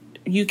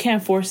you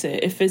can't force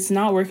it. If it's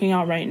not working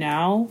out right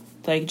now,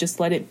 like, just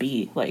let it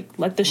be. Like,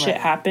 let the shit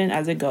happen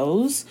as it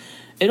goes.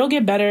 It'll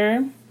get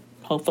better,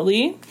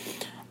 hopefully.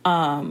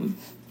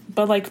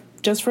 But, like,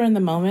 just for in the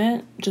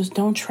moment, just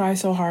don't try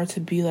so hard to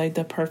be, like,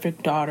 the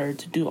perfect daughter,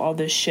 to do all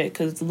this shit,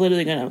 because it's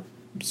literally gonna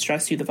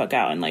stress you the fuck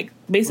out and, like,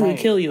 basically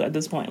kill you at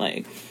this point.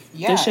 Like,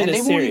 this shit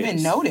is serious. And they won't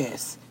even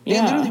notice.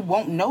 They literally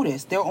won't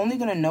notice. They're only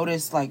gonna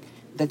notice, like,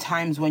 the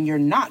times when you're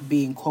not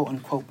being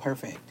quote-unquote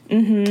perfect.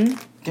 Mm-hmm.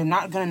 They're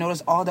not going to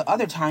notice all the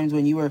other times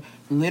when you were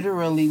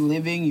literally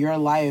living your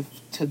life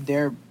to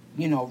their,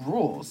 you know,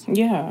 rules.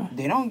 Yeah.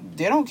 They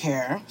don't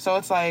care. So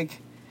it's like,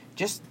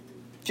 just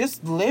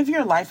just live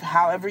your life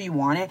however you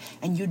want it,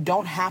 and you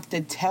don't have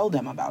to tell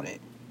them about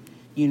it.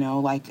 You know,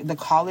 like the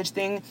college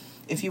thing,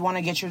 if you want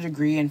to get your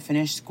degree and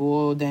finish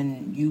school,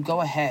 then you go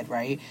ahead,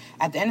 right?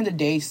 At the end of the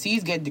day,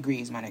 C's get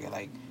degrees, my nigga.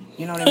 Like,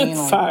 you know what I mean?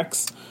 Like,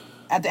 facts.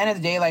 At the end of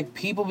the day, like,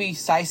 people be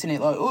sicing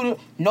it. Like, oh,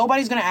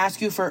 nobody's going to ask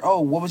you for,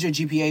 oh, what was your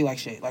GPA? Like,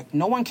 shit. Like,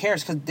 no one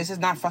cares, because this is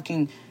not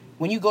fucking...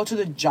 When you go to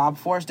the job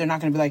force, they're not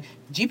going to be like,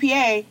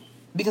 GPA,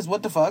 because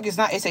what the fuck? It's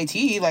not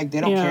SAT. Like,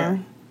 they don't care.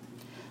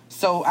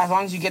 So, as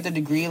long as you get the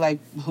degree, like,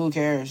 who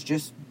cares?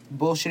 Just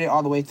bullshit it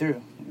all the way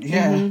through.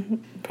 Yeah. Mm-hmm.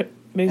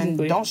 Basically.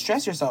 And don't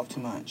stress yourself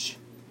too much.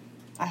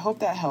 I hope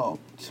that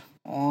helped.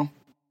 Aw.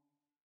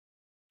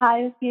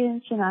 Hi,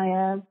 it's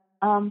Shania.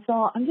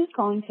 So I'm just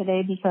calling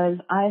today because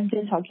I've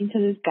been talking to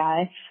this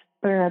guy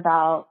for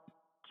about,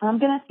 I'm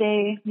going to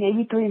say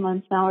maybe 3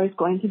 months now, or it's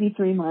going to be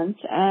 3 months.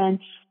 And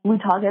we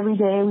talk every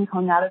day. We've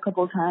hung out a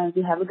couple of times.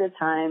 We have a good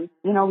time.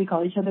 You know, we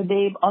call each other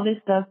babe, all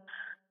this stuff.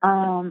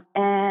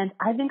 And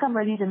I think I'm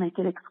ready to make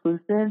it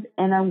exclusive,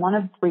 and I want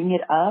to bring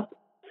it up.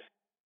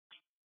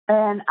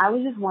 And I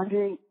was just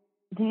wondering,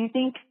 do you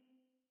think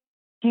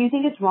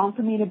it's wrong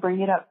for me to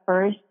bring it up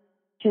first?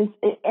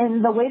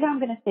 And the way that I'm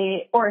going to say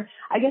it, or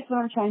I guess what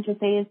I'm trying to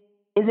say is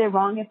it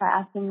wrong if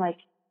I ask him, like,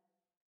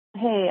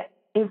 hey,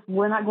 if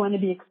we're not going to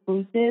be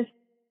exclusive,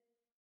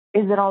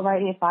 is it all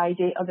right if I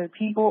date other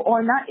people?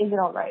 Or not, is it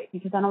all right?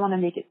 Because I don't want to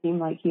make it seem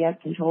like he has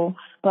control,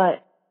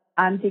 but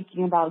I'm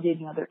thinking about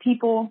dating other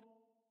people,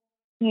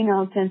 you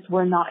know, since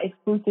we're not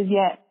exclusive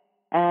yet.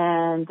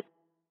 And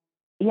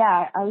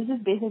yeah, I was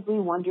just basically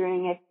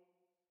wondering if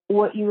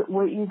what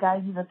you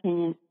guys'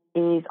 opinion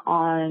is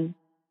on,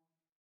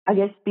 I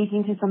guess,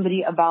 speaking to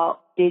somebody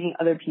about dating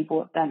other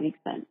people, if that makes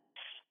sense.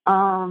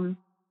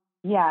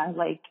 Yeah,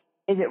 like,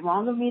 is it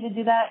wrong of me to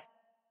do that?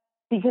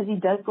 Because he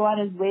does go out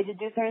his way to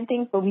do certain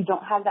things, but we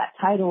don't have that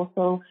title.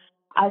 So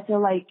I feel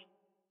like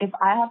if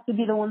I have to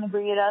be the one to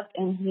bring it up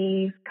and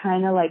he's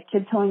kind of like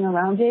tiptoeing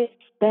around it,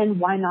 then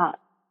why not?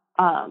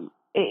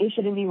 It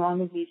shouldn't be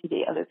wrong of me to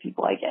date other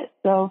people, I guess.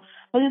 So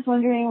I was just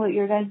wondering what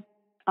your guys'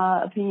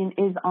 opinion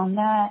is on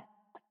that.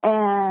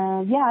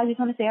 And yeah, I just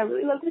want to say I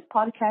really love this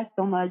podcast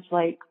so much.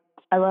 Like,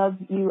 I love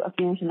you,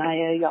 Afia and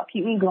Shania. Y'all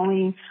keep me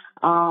going,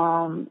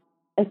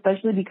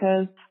 especially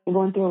because we're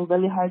going through a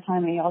really hard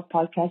time, and y'all's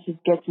podcast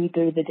just gets me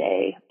through the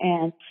day.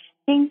 And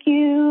thank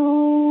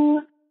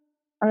you.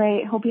 All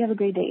right, hope you have a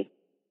great day.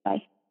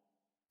 Bye.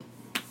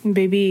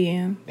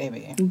 Baby.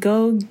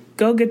 Go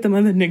get them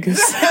other niggas.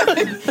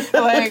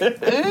 Like,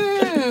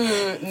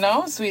 ooh,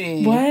 no,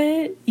 sweetie.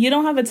 What? You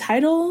don't have a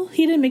title?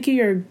 He didn't make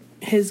you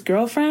his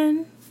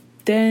girlfriend?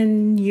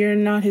 Then you're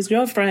not his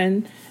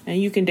girlfriend,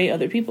 and you can date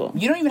other people.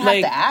 You don't even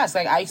have to ask.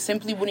 Like, I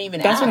simply wouldn't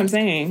even ask. That's what I'm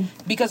saying.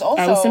 Because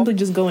also, I would simply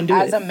just go and do it.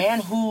 As a man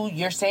who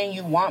you're saying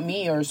you want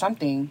me or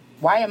something,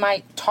 why am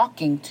I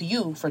talking to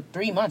you for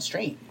 3 months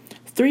straight?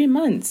 3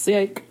 months?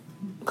 Like,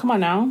 come on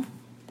now.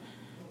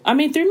 I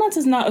mean, 3 months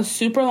is not a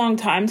super long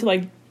time to,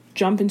 like,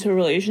 jump into a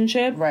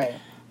relationship. Right.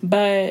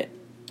 But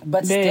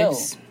still,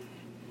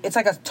 it's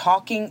like a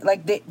talking,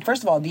 like,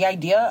 first of all, the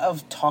idea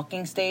of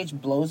talking stage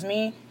blows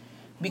me.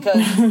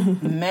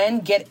 Because men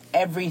get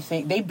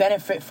everything. They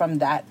benefit from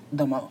that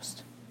the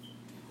most.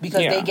 Because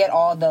they get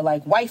all the,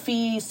 like,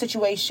 wifey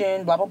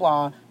situation, blah, blah,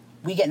 blah.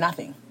 We get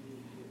nothing.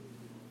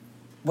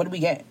 What do we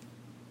get?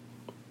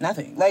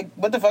 Nothing. Like,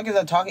 what the fuck is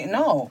that talking?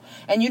 No.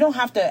 And you don't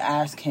have to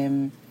ask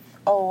him,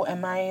 oh,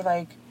 am I,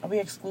 like, are we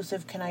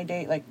exclusive? Can I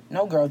date? Like,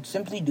 no, girl,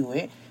 simply do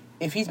it.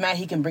 If he's mad,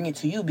 he can bring it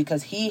to you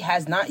because he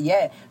has not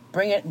yet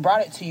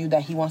brought it to you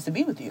that he wants to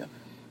be with you.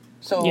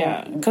 So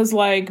yeah, because,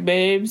 like,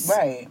 babes,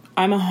 right?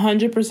 I'm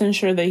 100%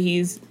 sure that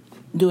he's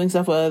doing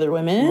stuff with other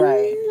women,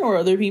 right, or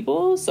other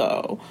people.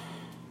 So,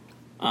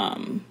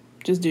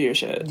 just do your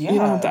shit. Yeah. You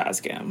don't have to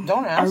ask him.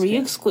 Don't ask. Are we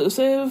him.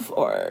 exclusive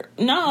or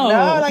no?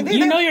 No, like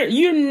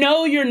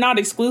you're not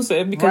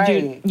exclusive because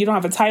you don't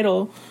have a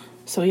title.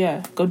 So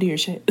yeah, go do your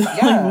shit.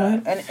 Yeah,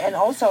 and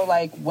also,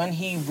 like, when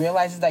he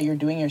realizes that you're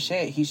doing your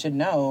shit, he should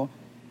know.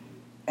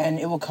 And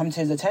it will come to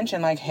his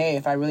attention, like, hey,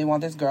 if I really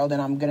want this girl, then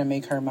I'm gonna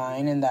make her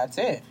mine, and that's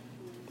it.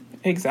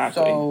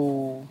 Exactly.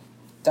 So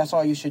that's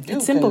all you should do.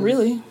 It's simple,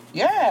 really.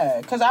 Yeah,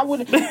 because I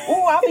would.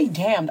 I'll be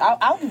damned.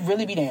 I'll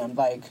really be damned.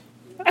 Like,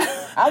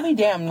 I'll be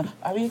damned.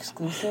 Are we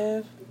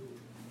exclusive?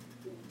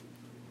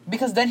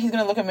 Because then he's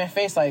gonna look at my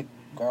face like,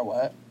 girl,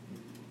 what?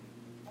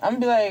 I'm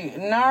gonna be like,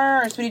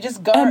 nah, sweetie,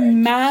 just go.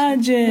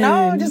 Imagine.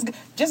 No,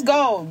 just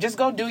go. Just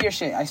go do your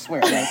shit. I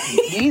swear. Like,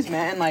 these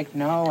men, like,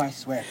 no, I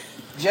swear.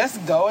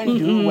 Just go and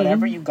do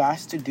whatever you got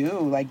to do.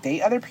 Like,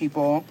 date other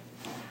people.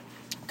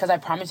 Because I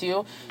promise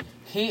you,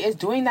 he is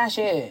doing that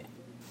shit.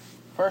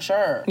 For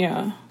sure.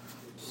 Yeah.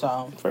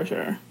 So. For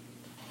sure.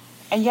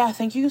 And yeah,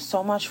 thank you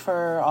so much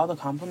for all the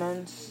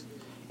compliments.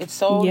 It's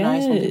so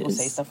nice when people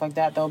say stuff like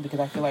that, though, because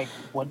I feel like,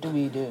 what do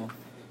we do?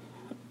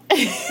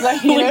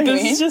 Like, you know what I mean?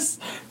 This is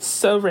just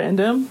so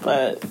random,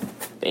 but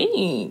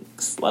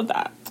thanks. Love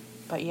that.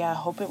 But yeah,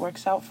 hope it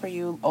works out for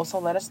you. Also,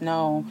 let us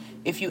know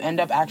if you end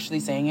up actually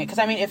saying it. Because,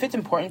 I mean, if it's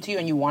important to you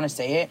and you want to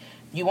say it,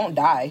 you won't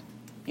die,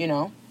 you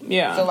know?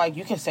 Yeah. So, like,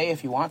 you can say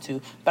if you want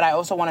to, but I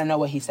also want to know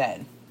what he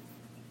said.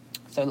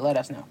 So let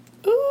us know.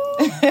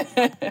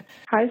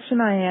 Hi,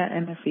 Shania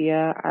and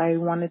Afia. I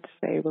wanted to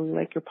say I really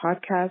like your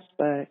podcast,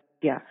 but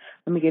yeah,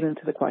 let me get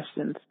into the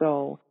questions.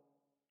 So,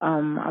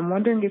 I'm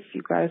wondering if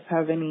you guys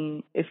have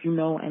if you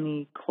know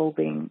any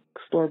clothing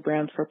store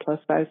brands for plus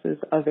sizes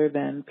other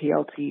than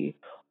PLT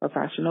or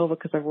Fashion Nova,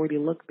 because I've already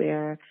looked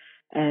there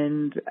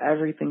and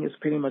everything is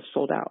pretty much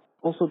sold out.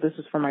 Also, this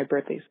is for my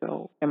birthday,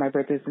 and my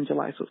birthday is in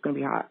July, so it's going to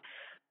be hot.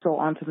 So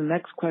on to the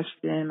next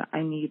question.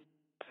 I need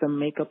some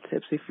makeup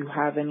tips if you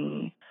have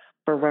any.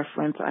 For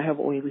reference, I have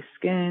oily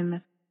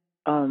skin.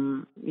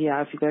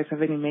 If you guys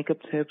have any makeup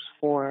tips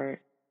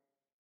for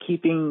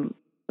keeping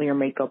your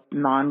makeup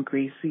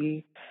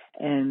non-greasy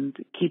and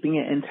keeping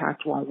it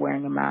intact while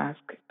wearing a mask,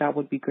 that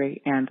would be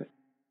great. And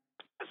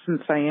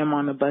since I am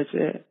on a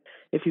budget,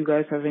 if you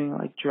guys have any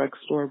like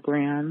drugstore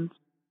brands,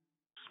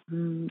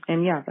 and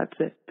yeah, that's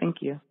it.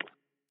 Thank you.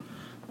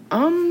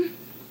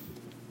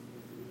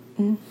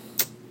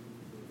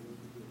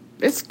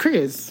 It's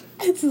crickets.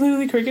 It's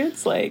literally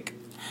crickets. Like,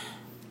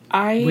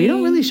 we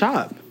don't really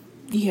shop.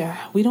 Yeah,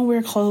 we don't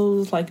wear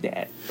clothes like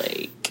that.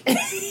 Like,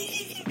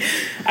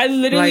 I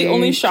literally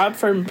only shop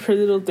for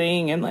Pretty Little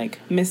Thing and like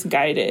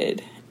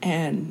Missguided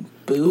and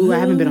Boohoo. Ooh, I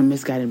haven't been on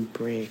Missguided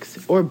Bricks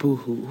or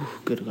Boohoo. Ooh,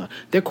 good God,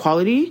 their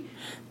quality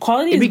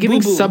is be giving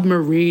boo-boo.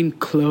 Submarine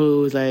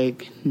clothes.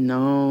 Like,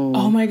 no.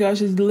 Oh my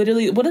gosh, it's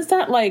literally, what is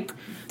that like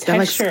texture? That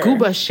like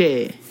scuba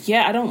shit.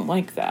 Yeah, I don't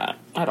like that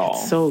at all.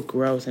 It's so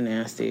gross and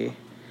nasty.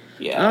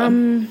 Yeah.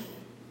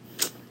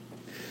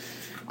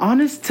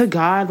 Honest to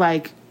God,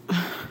 like,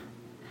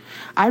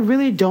 I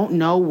really don't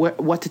know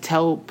what to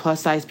tell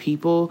plus size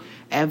people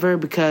ever,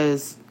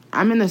 because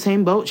I'm in the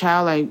same boat,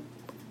 child. Like,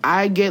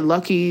 I get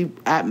lucky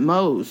at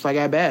most, like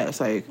at best.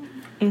 Like,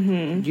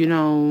 you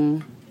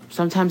know,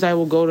 sometimes I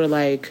will go to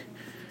like,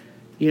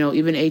 you know,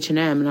 even H&M,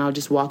 and I'll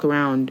just walk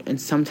around,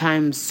 and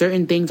sometimes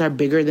certain things are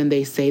bigger than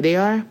they say they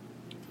are,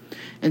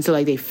 and so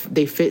like they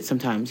fit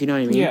sometimes. You know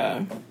what I mean?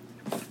 Yeah.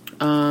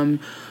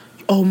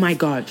 Oh my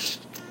gosh,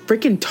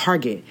 freaking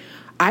Target.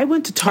 I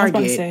went to Target.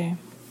 I was about to say.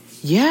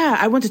 Yeah,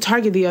 I went to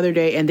Target the other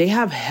day, and they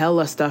have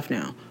hella stuff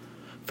now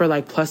for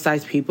like plus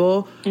size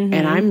people,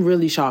 and I'm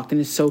really shocked, and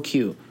it's so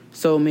cute.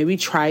 So maybe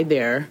try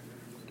there.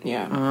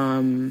 Yeah.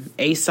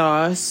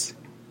 ASOS.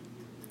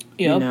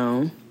 Yep. You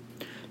know,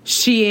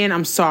 Shein.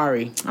 I'm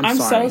sorry. I'm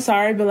sorry. So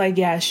sorry, but like,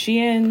 yeah,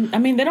 Shein. I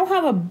mean, they don't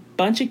have a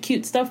bunch of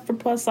cute stuff for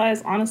plus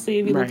size. Honestly,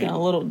 if you're looking a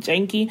little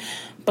janky,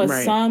 but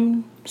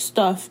some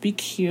stuff be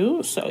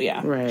cute. So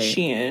yeah,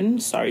 Shein.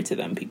 Sorry to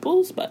them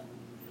peoples, but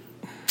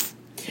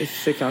it's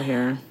sick out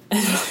here.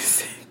 It's really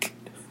sick.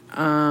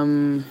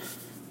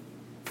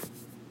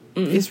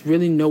 It's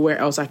really nowhere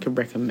else I could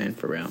recommend,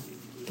 for real.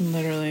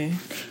 Literally.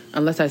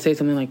 Unless I say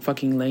something like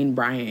fucking Lane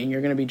Bryant and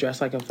you're gonna be dressed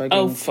like a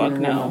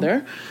fucking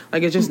mother.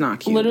 Like, it's just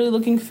not cute. Literally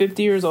looking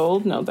 50 years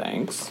old. No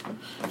thanks.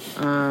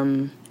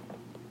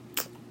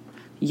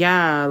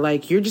 Yeah,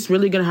 like, you're just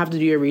really gonna have to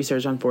do your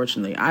research,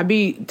 unfortunately. I'd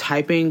be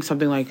typing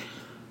something like,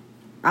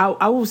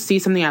 I will see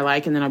something I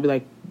like, and then I'll be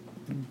like,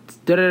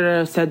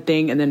 da-da-da, said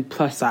thing, and then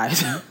plus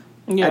size at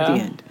the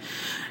end.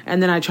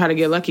 And then I try to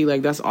get lucky.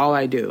 Like, that's all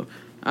I do.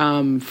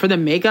 For the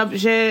makeup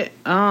shit,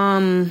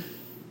 Shania,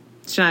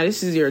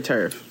 this is your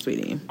turf,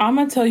 sweetie. I'm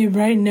gonna tell you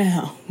right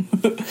now.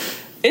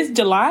 It's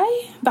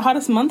July, the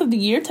hottest month of the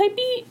year type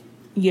beat.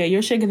 Yeah,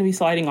 your shit gonna be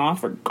sliding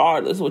off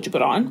regardless of what you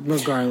put on.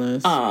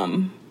 Regardless.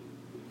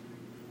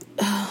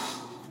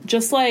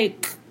 Just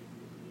like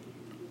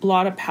a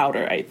lot of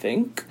powder, I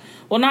think.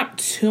 Well, not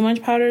too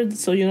much powder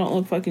so you don't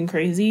look fucking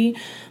crazy,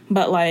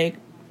 but like,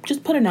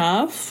 just put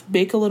enough.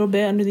 Bake a little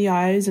bit under the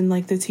eyes and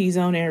like the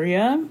T-zone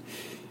area.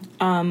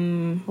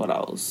 What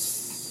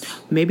else?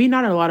 Maybe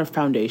not a lot of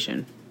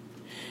foundation.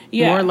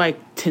 Yeah. More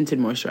like tinted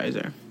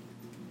moisturizer.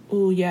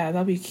 Ooh, yeah,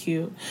 that'd be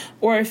cute.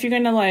 Or if you're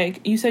gonna,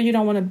 like, you said you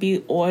don't want to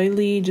be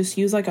oily, just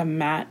use like a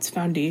matte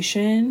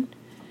foundation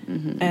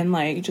and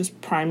like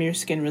just prime your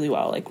skin really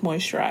well, like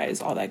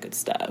moisturize, all that good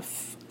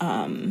stuff.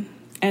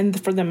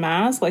 And for the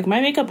mask, like, my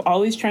makeup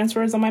always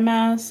transfers on my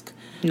mask.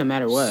 No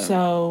matter what.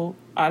 So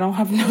I don't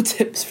have no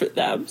tips for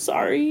them.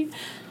 Sorry.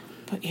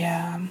 But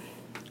yeah.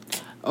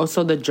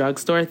 Also, the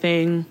drugstore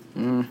thing.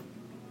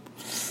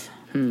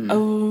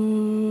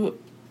 Oh,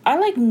 I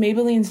like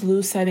Maybelline's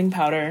loose setting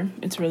powder.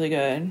 It's really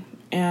good.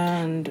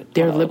 And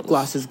their lip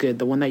gloss is good.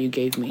 The one that you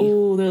gave me.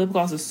 Ooh, their lip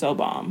gloss is so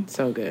bomb.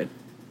 So good.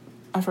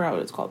 I forgot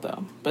what it's called,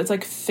 though. But it's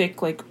like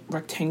thick, like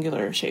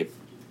rectangular shape.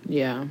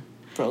 Yeah.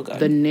 Real good.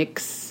 The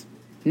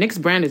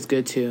NYX brand is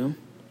good, too.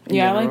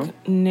 Yeah, I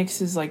like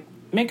NYX's like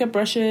makeup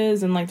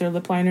brushes and like their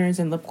lip liners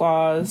and lip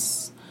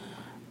gloss.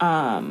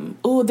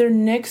 Oh, their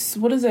NYX,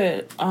 what is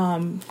it?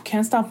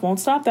 Can't Stop, Won't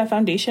Stop. That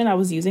foundation I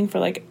was using for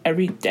like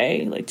every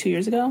day, like 2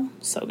 years ago.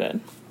 So good.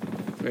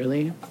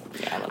 Really?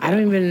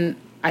 Yeah,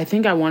 I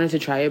think I wanted to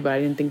try it, but I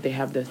didn't think they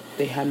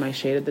had my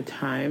shade at the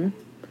time.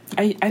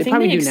 I think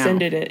they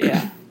extended it,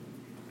 yeah.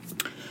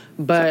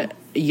 But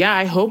yeah,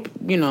 I hope,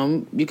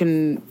 you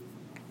can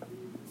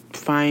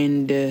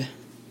find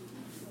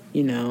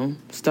you know,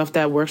 stuff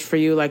that works for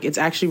you. Like, it's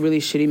actually really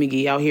shitty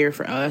McGee out here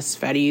for us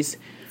fatties.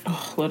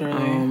 Oh,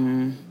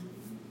 literally.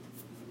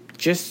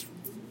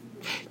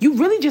 You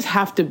really just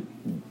have to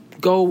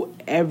go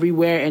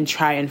everywhere and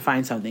try and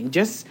find something.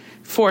 Just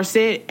force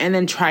it and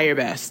then try your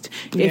best.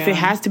 Yeah. If it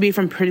has to be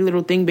from Pretty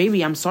Little Thing,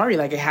 baby, I'm sorry.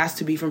 Like, it has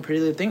to be from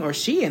Pretty Little Thing or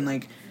Shein.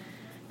 Like,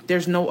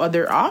 there's no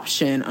other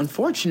option,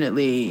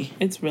 unfortunately.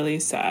 It's really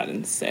sad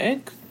and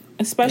sick.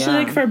 Especially,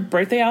 like, for a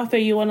birthday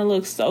outfit, you want to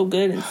look so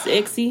good and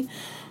sexy.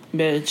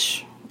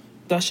 Bitch,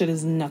 that shit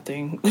is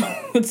nothing.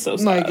 It's so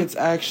sad. Like, it's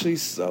actually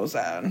so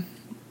sad.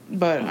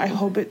 But I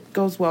hope it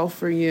goes well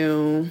for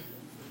you.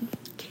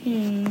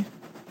 Okay.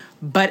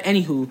 But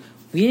anywho,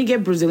 we need to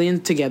get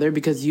Brazilians together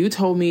because you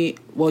told me,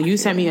 you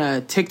sent me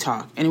a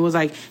TikTok and it was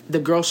like the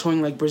girl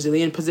showing like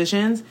Brazilian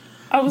positions.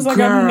 I was like,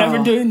 girl, I'm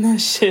never doing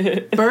that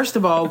shit. First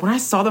of all, when I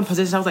saw the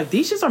positions, I was like,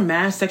 these shits are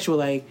mad sexual.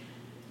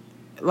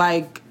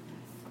 Like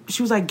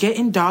she was like, get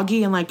in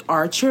doggy and like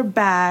arch your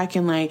back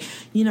and like,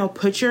 you know,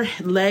 put your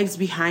legs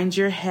behind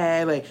your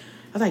head. Like,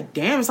 I was like,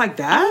 damn, it's like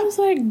that? I was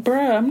like,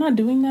 bruh, I'm not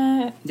doing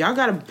that. Y'all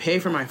gotta pay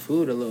for my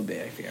food a little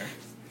bit, I fear.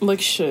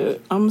 Like,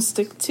 shit, I'm gonna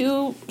stick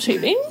to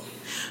shaving.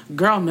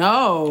 Girl,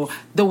 no.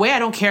 The way I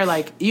don't care,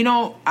 like, you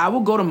know, I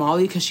will go to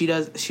Molly because she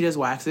does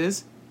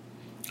waxes.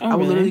 Oh, I will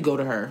really? literally go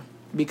to her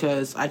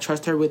because I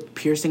trust her with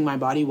piercing my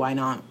body. Why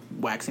not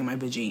waxing my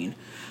vagine?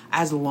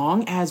 As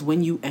long as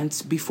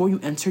before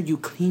you enter, you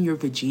clean your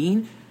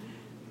vagine.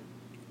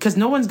 Because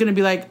no one's gonna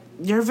be like,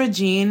 your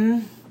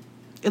vagine,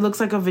 it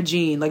looks like a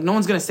vagine. Like, no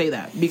one's gonna say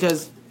that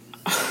because,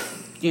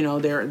 you know,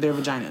 they're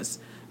vaginas.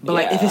 But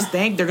like, if it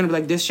stank, they're gonna be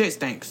like, this shit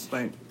stinks.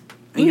 Like,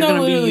 and you're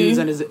gonna be used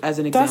as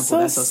an example.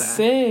 That's so sad.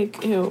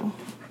 Sick. Ew.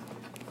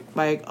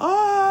 Like,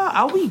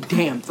 I'll be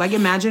damned. Like,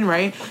 imagine,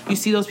 right? You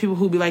see those people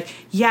who be like,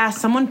 yeah,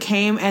 someone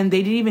came and they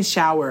didn't even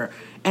shower.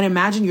 And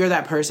imagine you're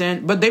that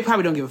person, but they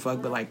probably don't give a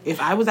fuck. But like,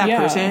 if I was that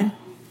person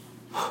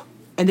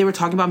and they were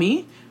talking about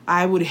me,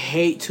 I would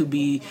hate to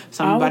be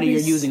somebody you're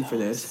using for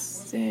this.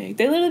 Sick.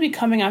 They literally be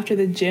coming after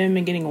the gym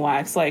and getting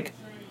waxed. Like,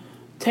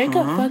 take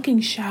a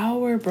fucking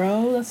shower,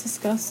 bro. That's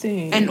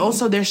disgusting. And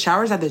also, there's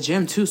showers at the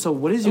gym, too. So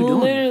what is you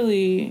doing?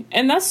 Literally.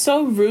 And that's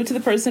so rude to the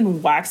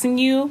person waxing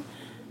you.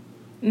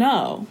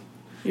 No.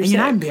 You're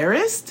not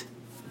embarrassed?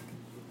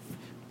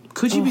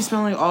 Could you be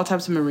smelling all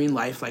types of marine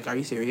life? Like, are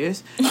you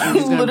serious? You're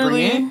just gonna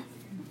literally. bring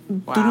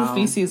it? Wow. Doodle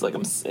feces, like,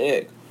 I'm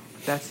sick.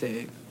 That's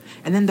sick.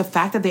 And then the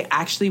fact that they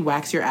actually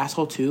wax your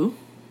asshole, too?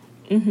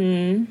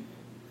 Mm-hmm.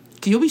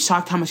 You'll be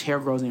shocked how much hair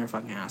grows in your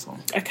fucking asshole.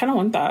 I kind of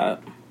want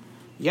that.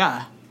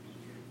 Yeah.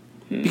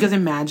 Because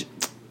imagine...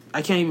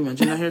 I can't even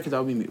mention that here because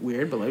that would be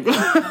weird, but like...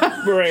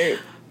 Right.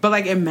 But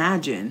like,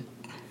 imagine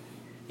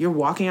you're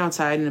walking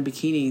outside in a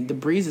bikini. The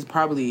breeze is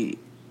probably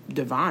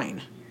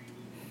divine.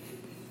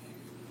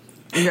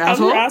 And your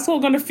asshole? How's your asshole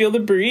gonna feel the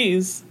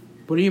breeze?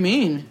 What do you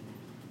mean?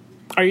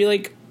 Are you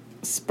like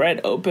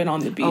spread open on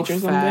the beach or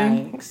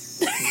something?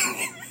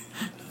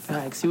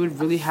 Facts. You would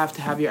really have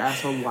to have your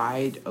asshole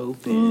wide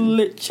open.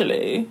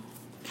 Literally.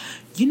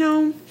 You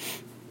know...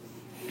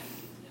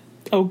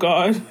 Oh,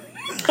 God.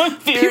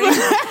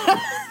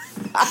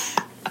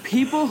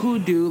 People who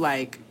do,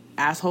 like,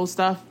 asshole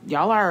stuff,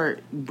 y'all are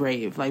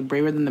brave. Like,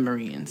 braver than the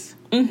Marines.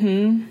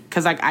 Mm-hmm.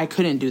 Because, like, I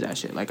couldn't do that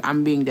shit. Like,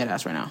 I'm being dead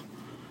ass right now.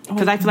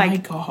 Because I feel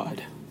like... Oh, my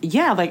God.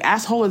 Yeah, like,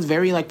 asshole is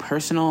very, like,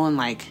 personal and,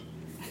 like...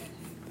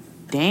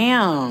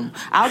 Damn.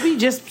 I'll be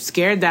just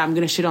scared that I'm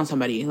gonna shit on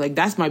somebody. Like,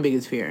 that's my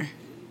biggest fear.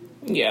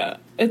 Yeah.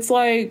 It's,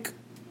 like...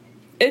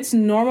 It's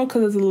normal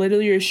because it's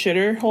literally your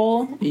shitter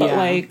hole. But,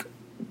 like...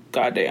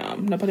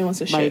 Goddamn, nobody wants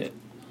to shit. Like,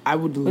 I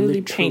would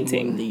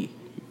literally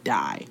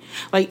die.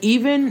 Like,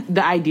 even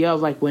the idea of,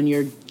 like, when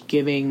you're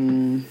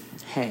giving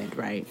head,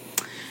 right?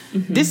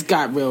 Mm-hmm. This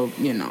got real,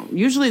 you know.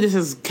 Usually this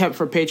is kept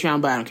for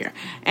Patreon, but I don't care.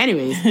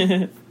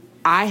 Anyways,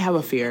 I have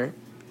a fear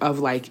of,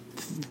 like,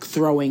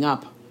 throwing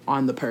up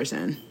on the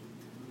person.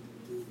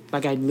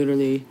 Like, I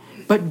literally...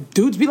 But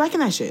dudes be liking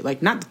that shit.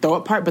 Like, not the throw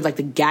up part, but, like,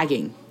 the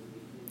gagging.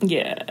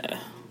 Yeah.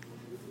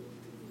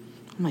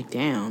 I'm like,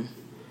 damn.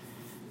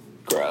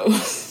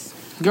 Gross.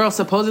 Girl,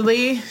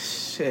 supposedly,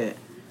 shit,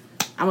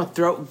 I'm a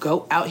throat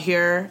goat out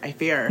here. I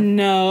fear.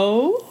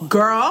 No.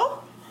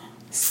 Girl.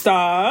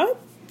 Stop.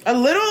 A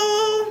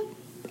little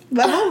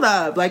leveled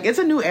up. Like, it's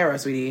a new era,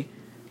 sweetie.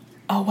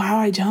 Oh, wow,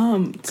 I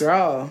jumped.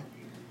 Girl,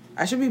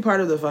 I should be part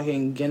of the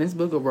fucking Guinness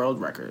Book of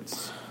World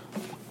Records.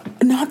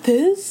 Not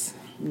this?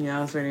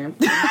 Yeah, sweetie.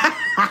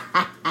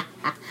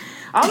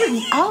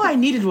 All I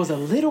needed was a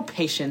little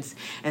patience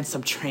and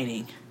some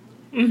training.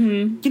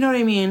 Mm-hmm. You know what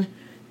I mean?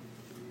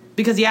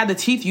 Because, yeah, the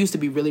teeth used to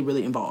be really,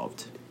 really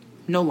involved.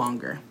 No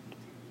longer.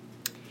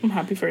 I'm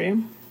happy for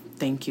you.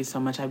 Thank you so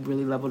much. I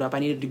really leveled up. I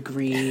need a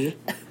degree.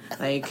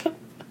 Like,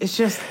 it's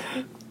just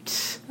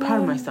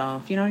proud of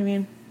myself. You know what I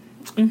mean?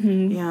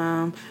 Mm-hmm.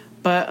 Yeah.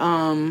 But,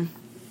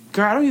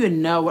 girl, I don't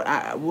even know what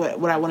I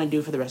want to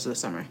do for the rest of the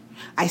summer.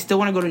 I still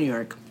want to go to New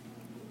York.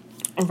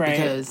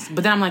 Right.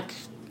 But then I'm like,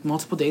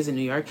 multiple days in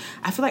New York.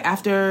 I feel like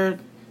after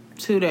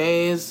 2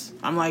 days,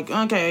 I'm like,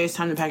 okay, it's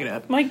time to pack it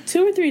up. Like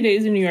 2 or 3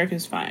 days in New York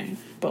is fine.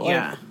 But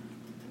like,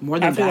 More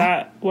than After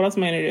that, what else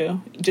am I going to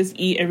do? Just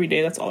eat every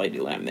day. That's all I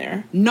do when I'm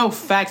there. No,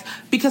 facts.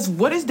 Because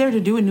what is there to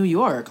do in New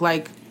York?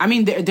 Like, I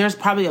mean, there's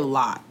probably a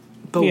lot.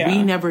 But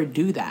we never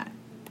do that.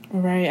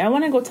 Right. I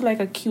want to go to, like,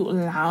 a cute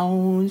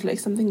lounge. Like,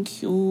 something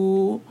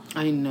cute.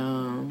 I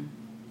know.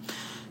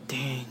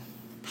 Dang.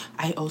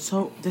 I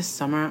also, this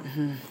summer...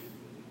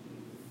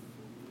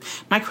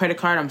 My credit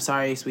card, I'm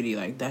sorry, sweetie.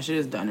 Like, that shit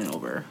is done and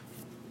over.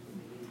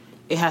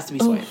 It has to be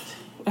swiped.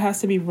 It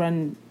has to be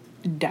run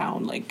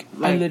down. Like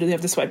I literally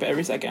have to swipe it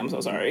every second. I'm so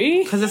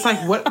sorry. Because it's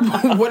like,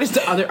 what is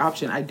the other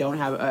option? I don't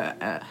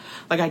have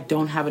I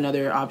don't have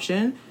another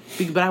option.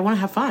 But I want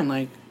to have fun.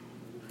 Like,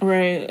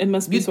 right. It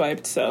must be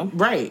swiped. So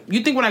right.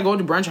 You think when I go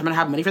to brunch, I'm gonna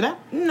have money for that?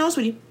 No,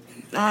 sweetie.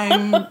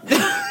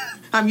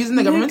 I'm using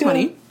the government's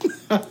money.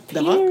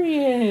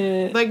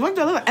 Period. Like, what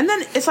the hell? And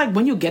then it's like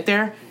when you get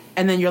there,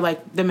 and then you're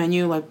like the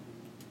menu, like.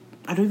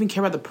 I don't even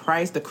care about the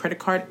price. The credit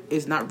card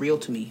is not real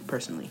to me,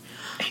 personally.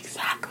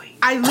 Exactly.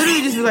 I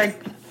literally just be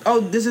like, oh,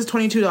 this is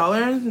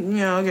 $22?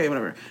 Yeah, okay,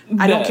 whatever.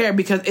 I don't care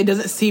because it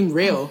doesn't seem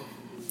real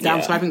that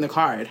I'm swiping the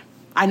card.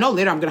 I know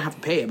later I'm going to have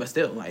to pay it, but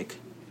still, like,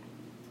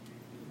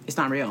 it's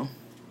not real.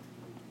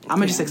 I'm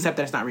going to just accept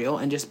that it's not real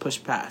and just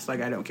push past.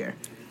 Like, I don't care.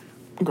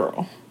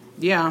 Girl.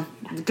 Yeah,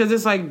 because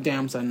it's like,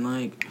 damn, son,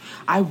 like,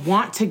 I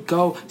want to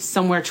go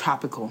somewhere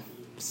tropical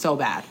so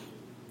bad.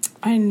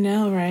 I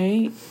know,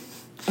 right?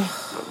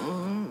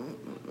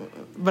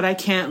 But I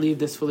can't leave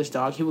this foolish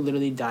dog. He will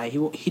literally die.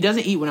 He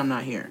doesn't eat when I'm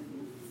not here.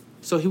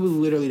 So he will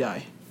literally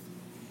die.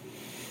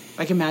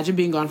 Like, imagine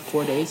being gone for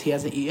 4 days. He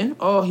hasn't eaten.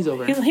 Oh, he's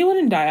over. He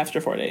wouldn't die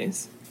after 4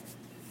 days.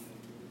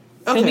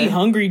 Okay. He'll be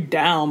hungry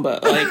down,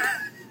 but, like,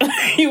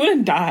 he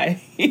wouldn't die.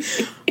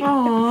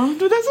 Aw,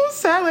 dude, that's so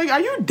sad. Like,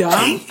 are you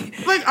dumb?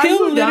 Like, are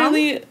you dumb?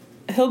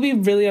 He'll be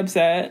really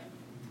upset,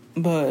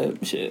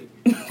 but shit.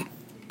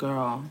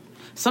 Girl,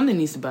 something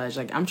needs to budge.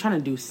 Like, I'm trying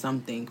to do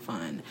something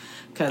fun.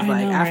 Because,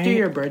 like, after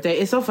your birthday,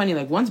 it's so funny.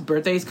 Like, once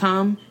birthdays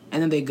come and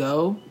then they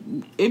go,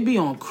 it be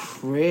on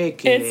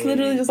cricket. It's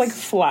literally just, like,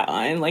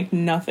 flatline. Like,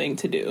 nothing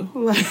to do.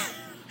 Like,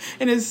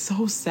 and it's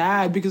so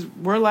sad because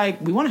we're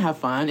like, we want to have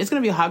fun. It's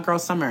going to be a hot girl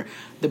summer.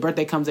 The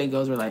birthday comes and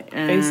goes. We're like,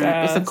 it's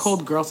a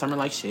cold girl summer.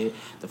 Like, shit.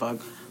 The fuck?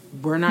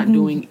 We're not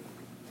doing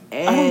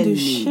anything. I don't do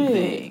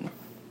shit.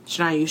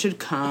 Shania, you should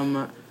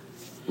come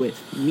with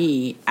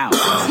me out.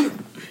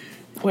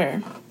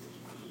 Where?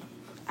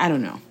 I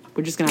don't know.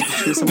 We're just going to have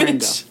to choose somewhere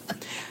and go.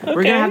 Okay.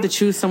 We're going to have to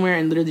choose somewhere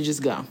and literally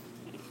just go.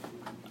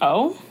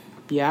 Oh?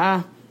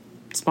 Yeah.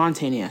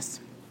 Spontaneous.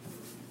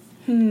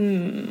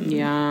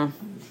 Yeah.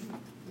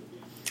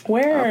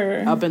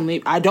 Where? Up and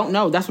leave. I don't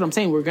know. That's what I'm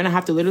saying. We're going to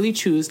have to literally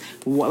choose.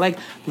 Like,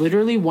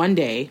 literally one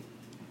day,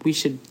 we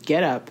should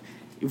get up,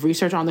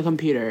 research on the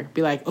computer,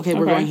 be like, okay,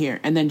 we're going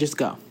here, and then just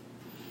go.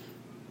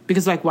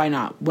 Because, like, why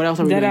not? What else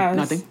are we doing?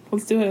 Nothing.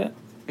 Let's do it.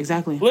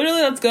 Exactly.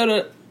 Literally, let's go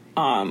to...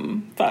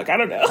 fuck, I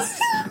don't know.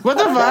 What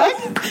the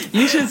fuck?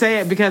 You should say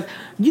it because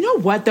you know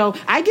what though?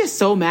 I get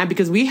so mad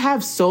because we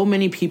have so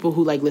many people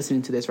who like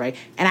listening to this, right?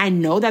 And I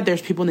know that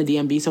there's people in the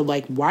DMV, so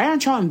like, why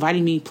aren't y'all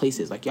inviting me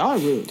places? Like, y'all are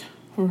rude.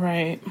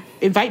 Right.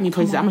 Invite me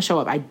places. I'm gonna show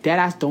up. I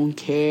deadass don't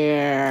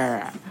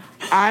care.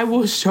 I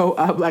will show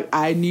up. Like,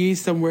 I need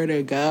somewhere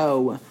to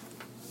go.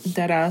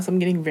 Deadass, I'm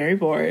getting very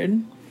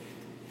bored.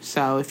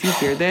 So if you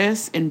hear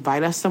this,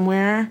 invite us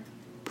somewhere.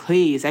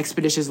 Please,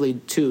 expeditiously,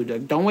 too.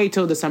 Don't wait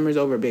till the summer's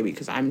over, baby,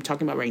 because I'm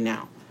talking about right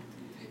now.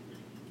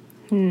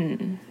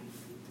 Bitch,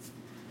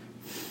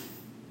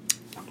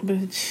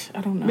 I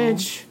don't know.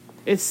 Bitch,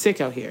 it's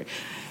sick out here.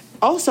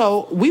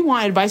 Also, we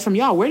want advice from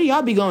y'all. Where do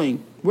y'all be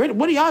going? What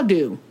do y'all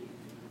do?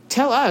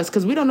 Tell us,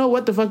 because we don't know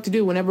what the fuck to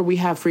do whenever we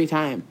have free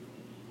time.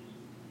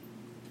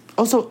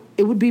 Also,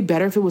 it would be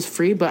better if it was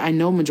free, but I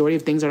know majority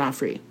of things are not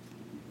free.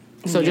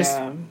 So just...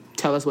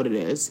 tell us what it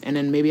is, and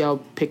then maybe I'll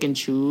pick and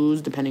choose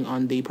depending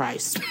on the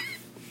price.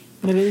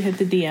 Literally hit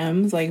the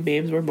DMs like,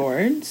 babes, we're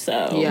bored.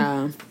 So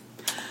yeah,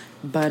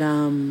 but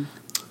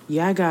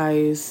yeah,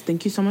 guys,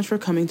 thank you so much for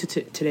coming to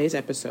today's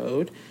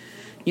episode.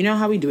 You know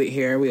how we do it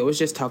here. We always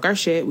just talk our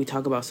shit. We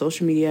talk about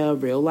social media,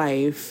 real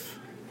life,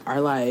 our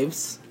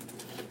lives,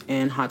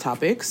 and hot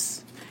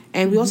topics.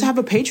 And we also have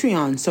a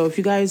Patreon. So if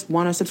you guys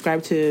want to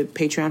subscribe to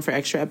Patreon for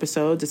extra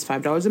episodes, it's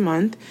 $5 a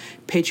month.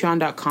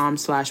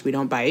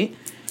 Patreon.com/WeDon'tBite.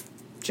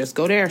 Just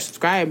go there,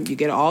 subscribe. You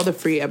get all the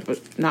free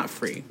not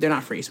free. They're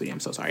not free, sweetie. I'm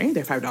so sorry.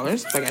 They're $5,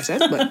 like I said.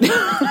 But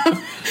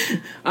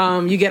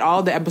you get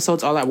all the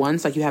episodes all at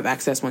once. Like, you have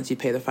access once you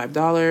pay the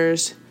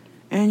 $5.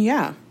 And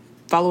yeah,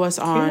 follow us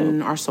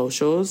on our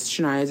socials.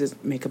 Shania's is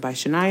Makeup by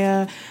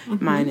Shania.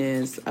 Mine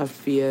is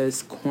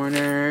Afia's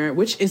Corner,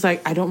 which is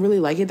like, I don't really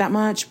like it that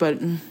much, but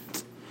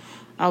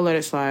I'll let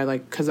it slide.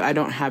 Like, because I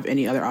don't have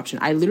any other option.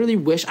 I literally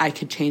wish I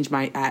could change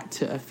my @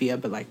 to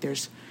Afia, but like,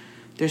 there's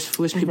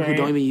foolish people who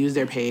don't even use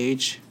their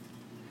page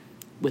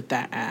with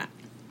that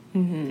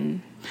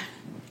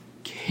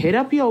 @. Hit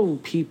up your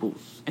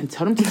peoples and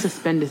tell them to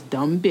suspend this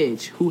dumb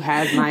bitch who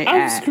has my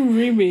I'm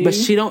screaming. But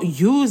she don't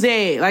use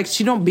it. Like,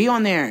 she don't be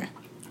on there.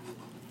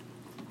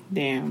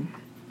 Damn.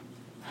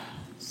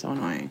 So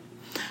annoying.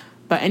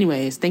 But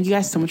anyways, thank you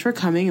guys so much for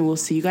coming, and we'll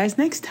see you guys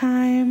next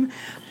time.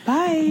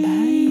 Bye.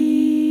 Bye.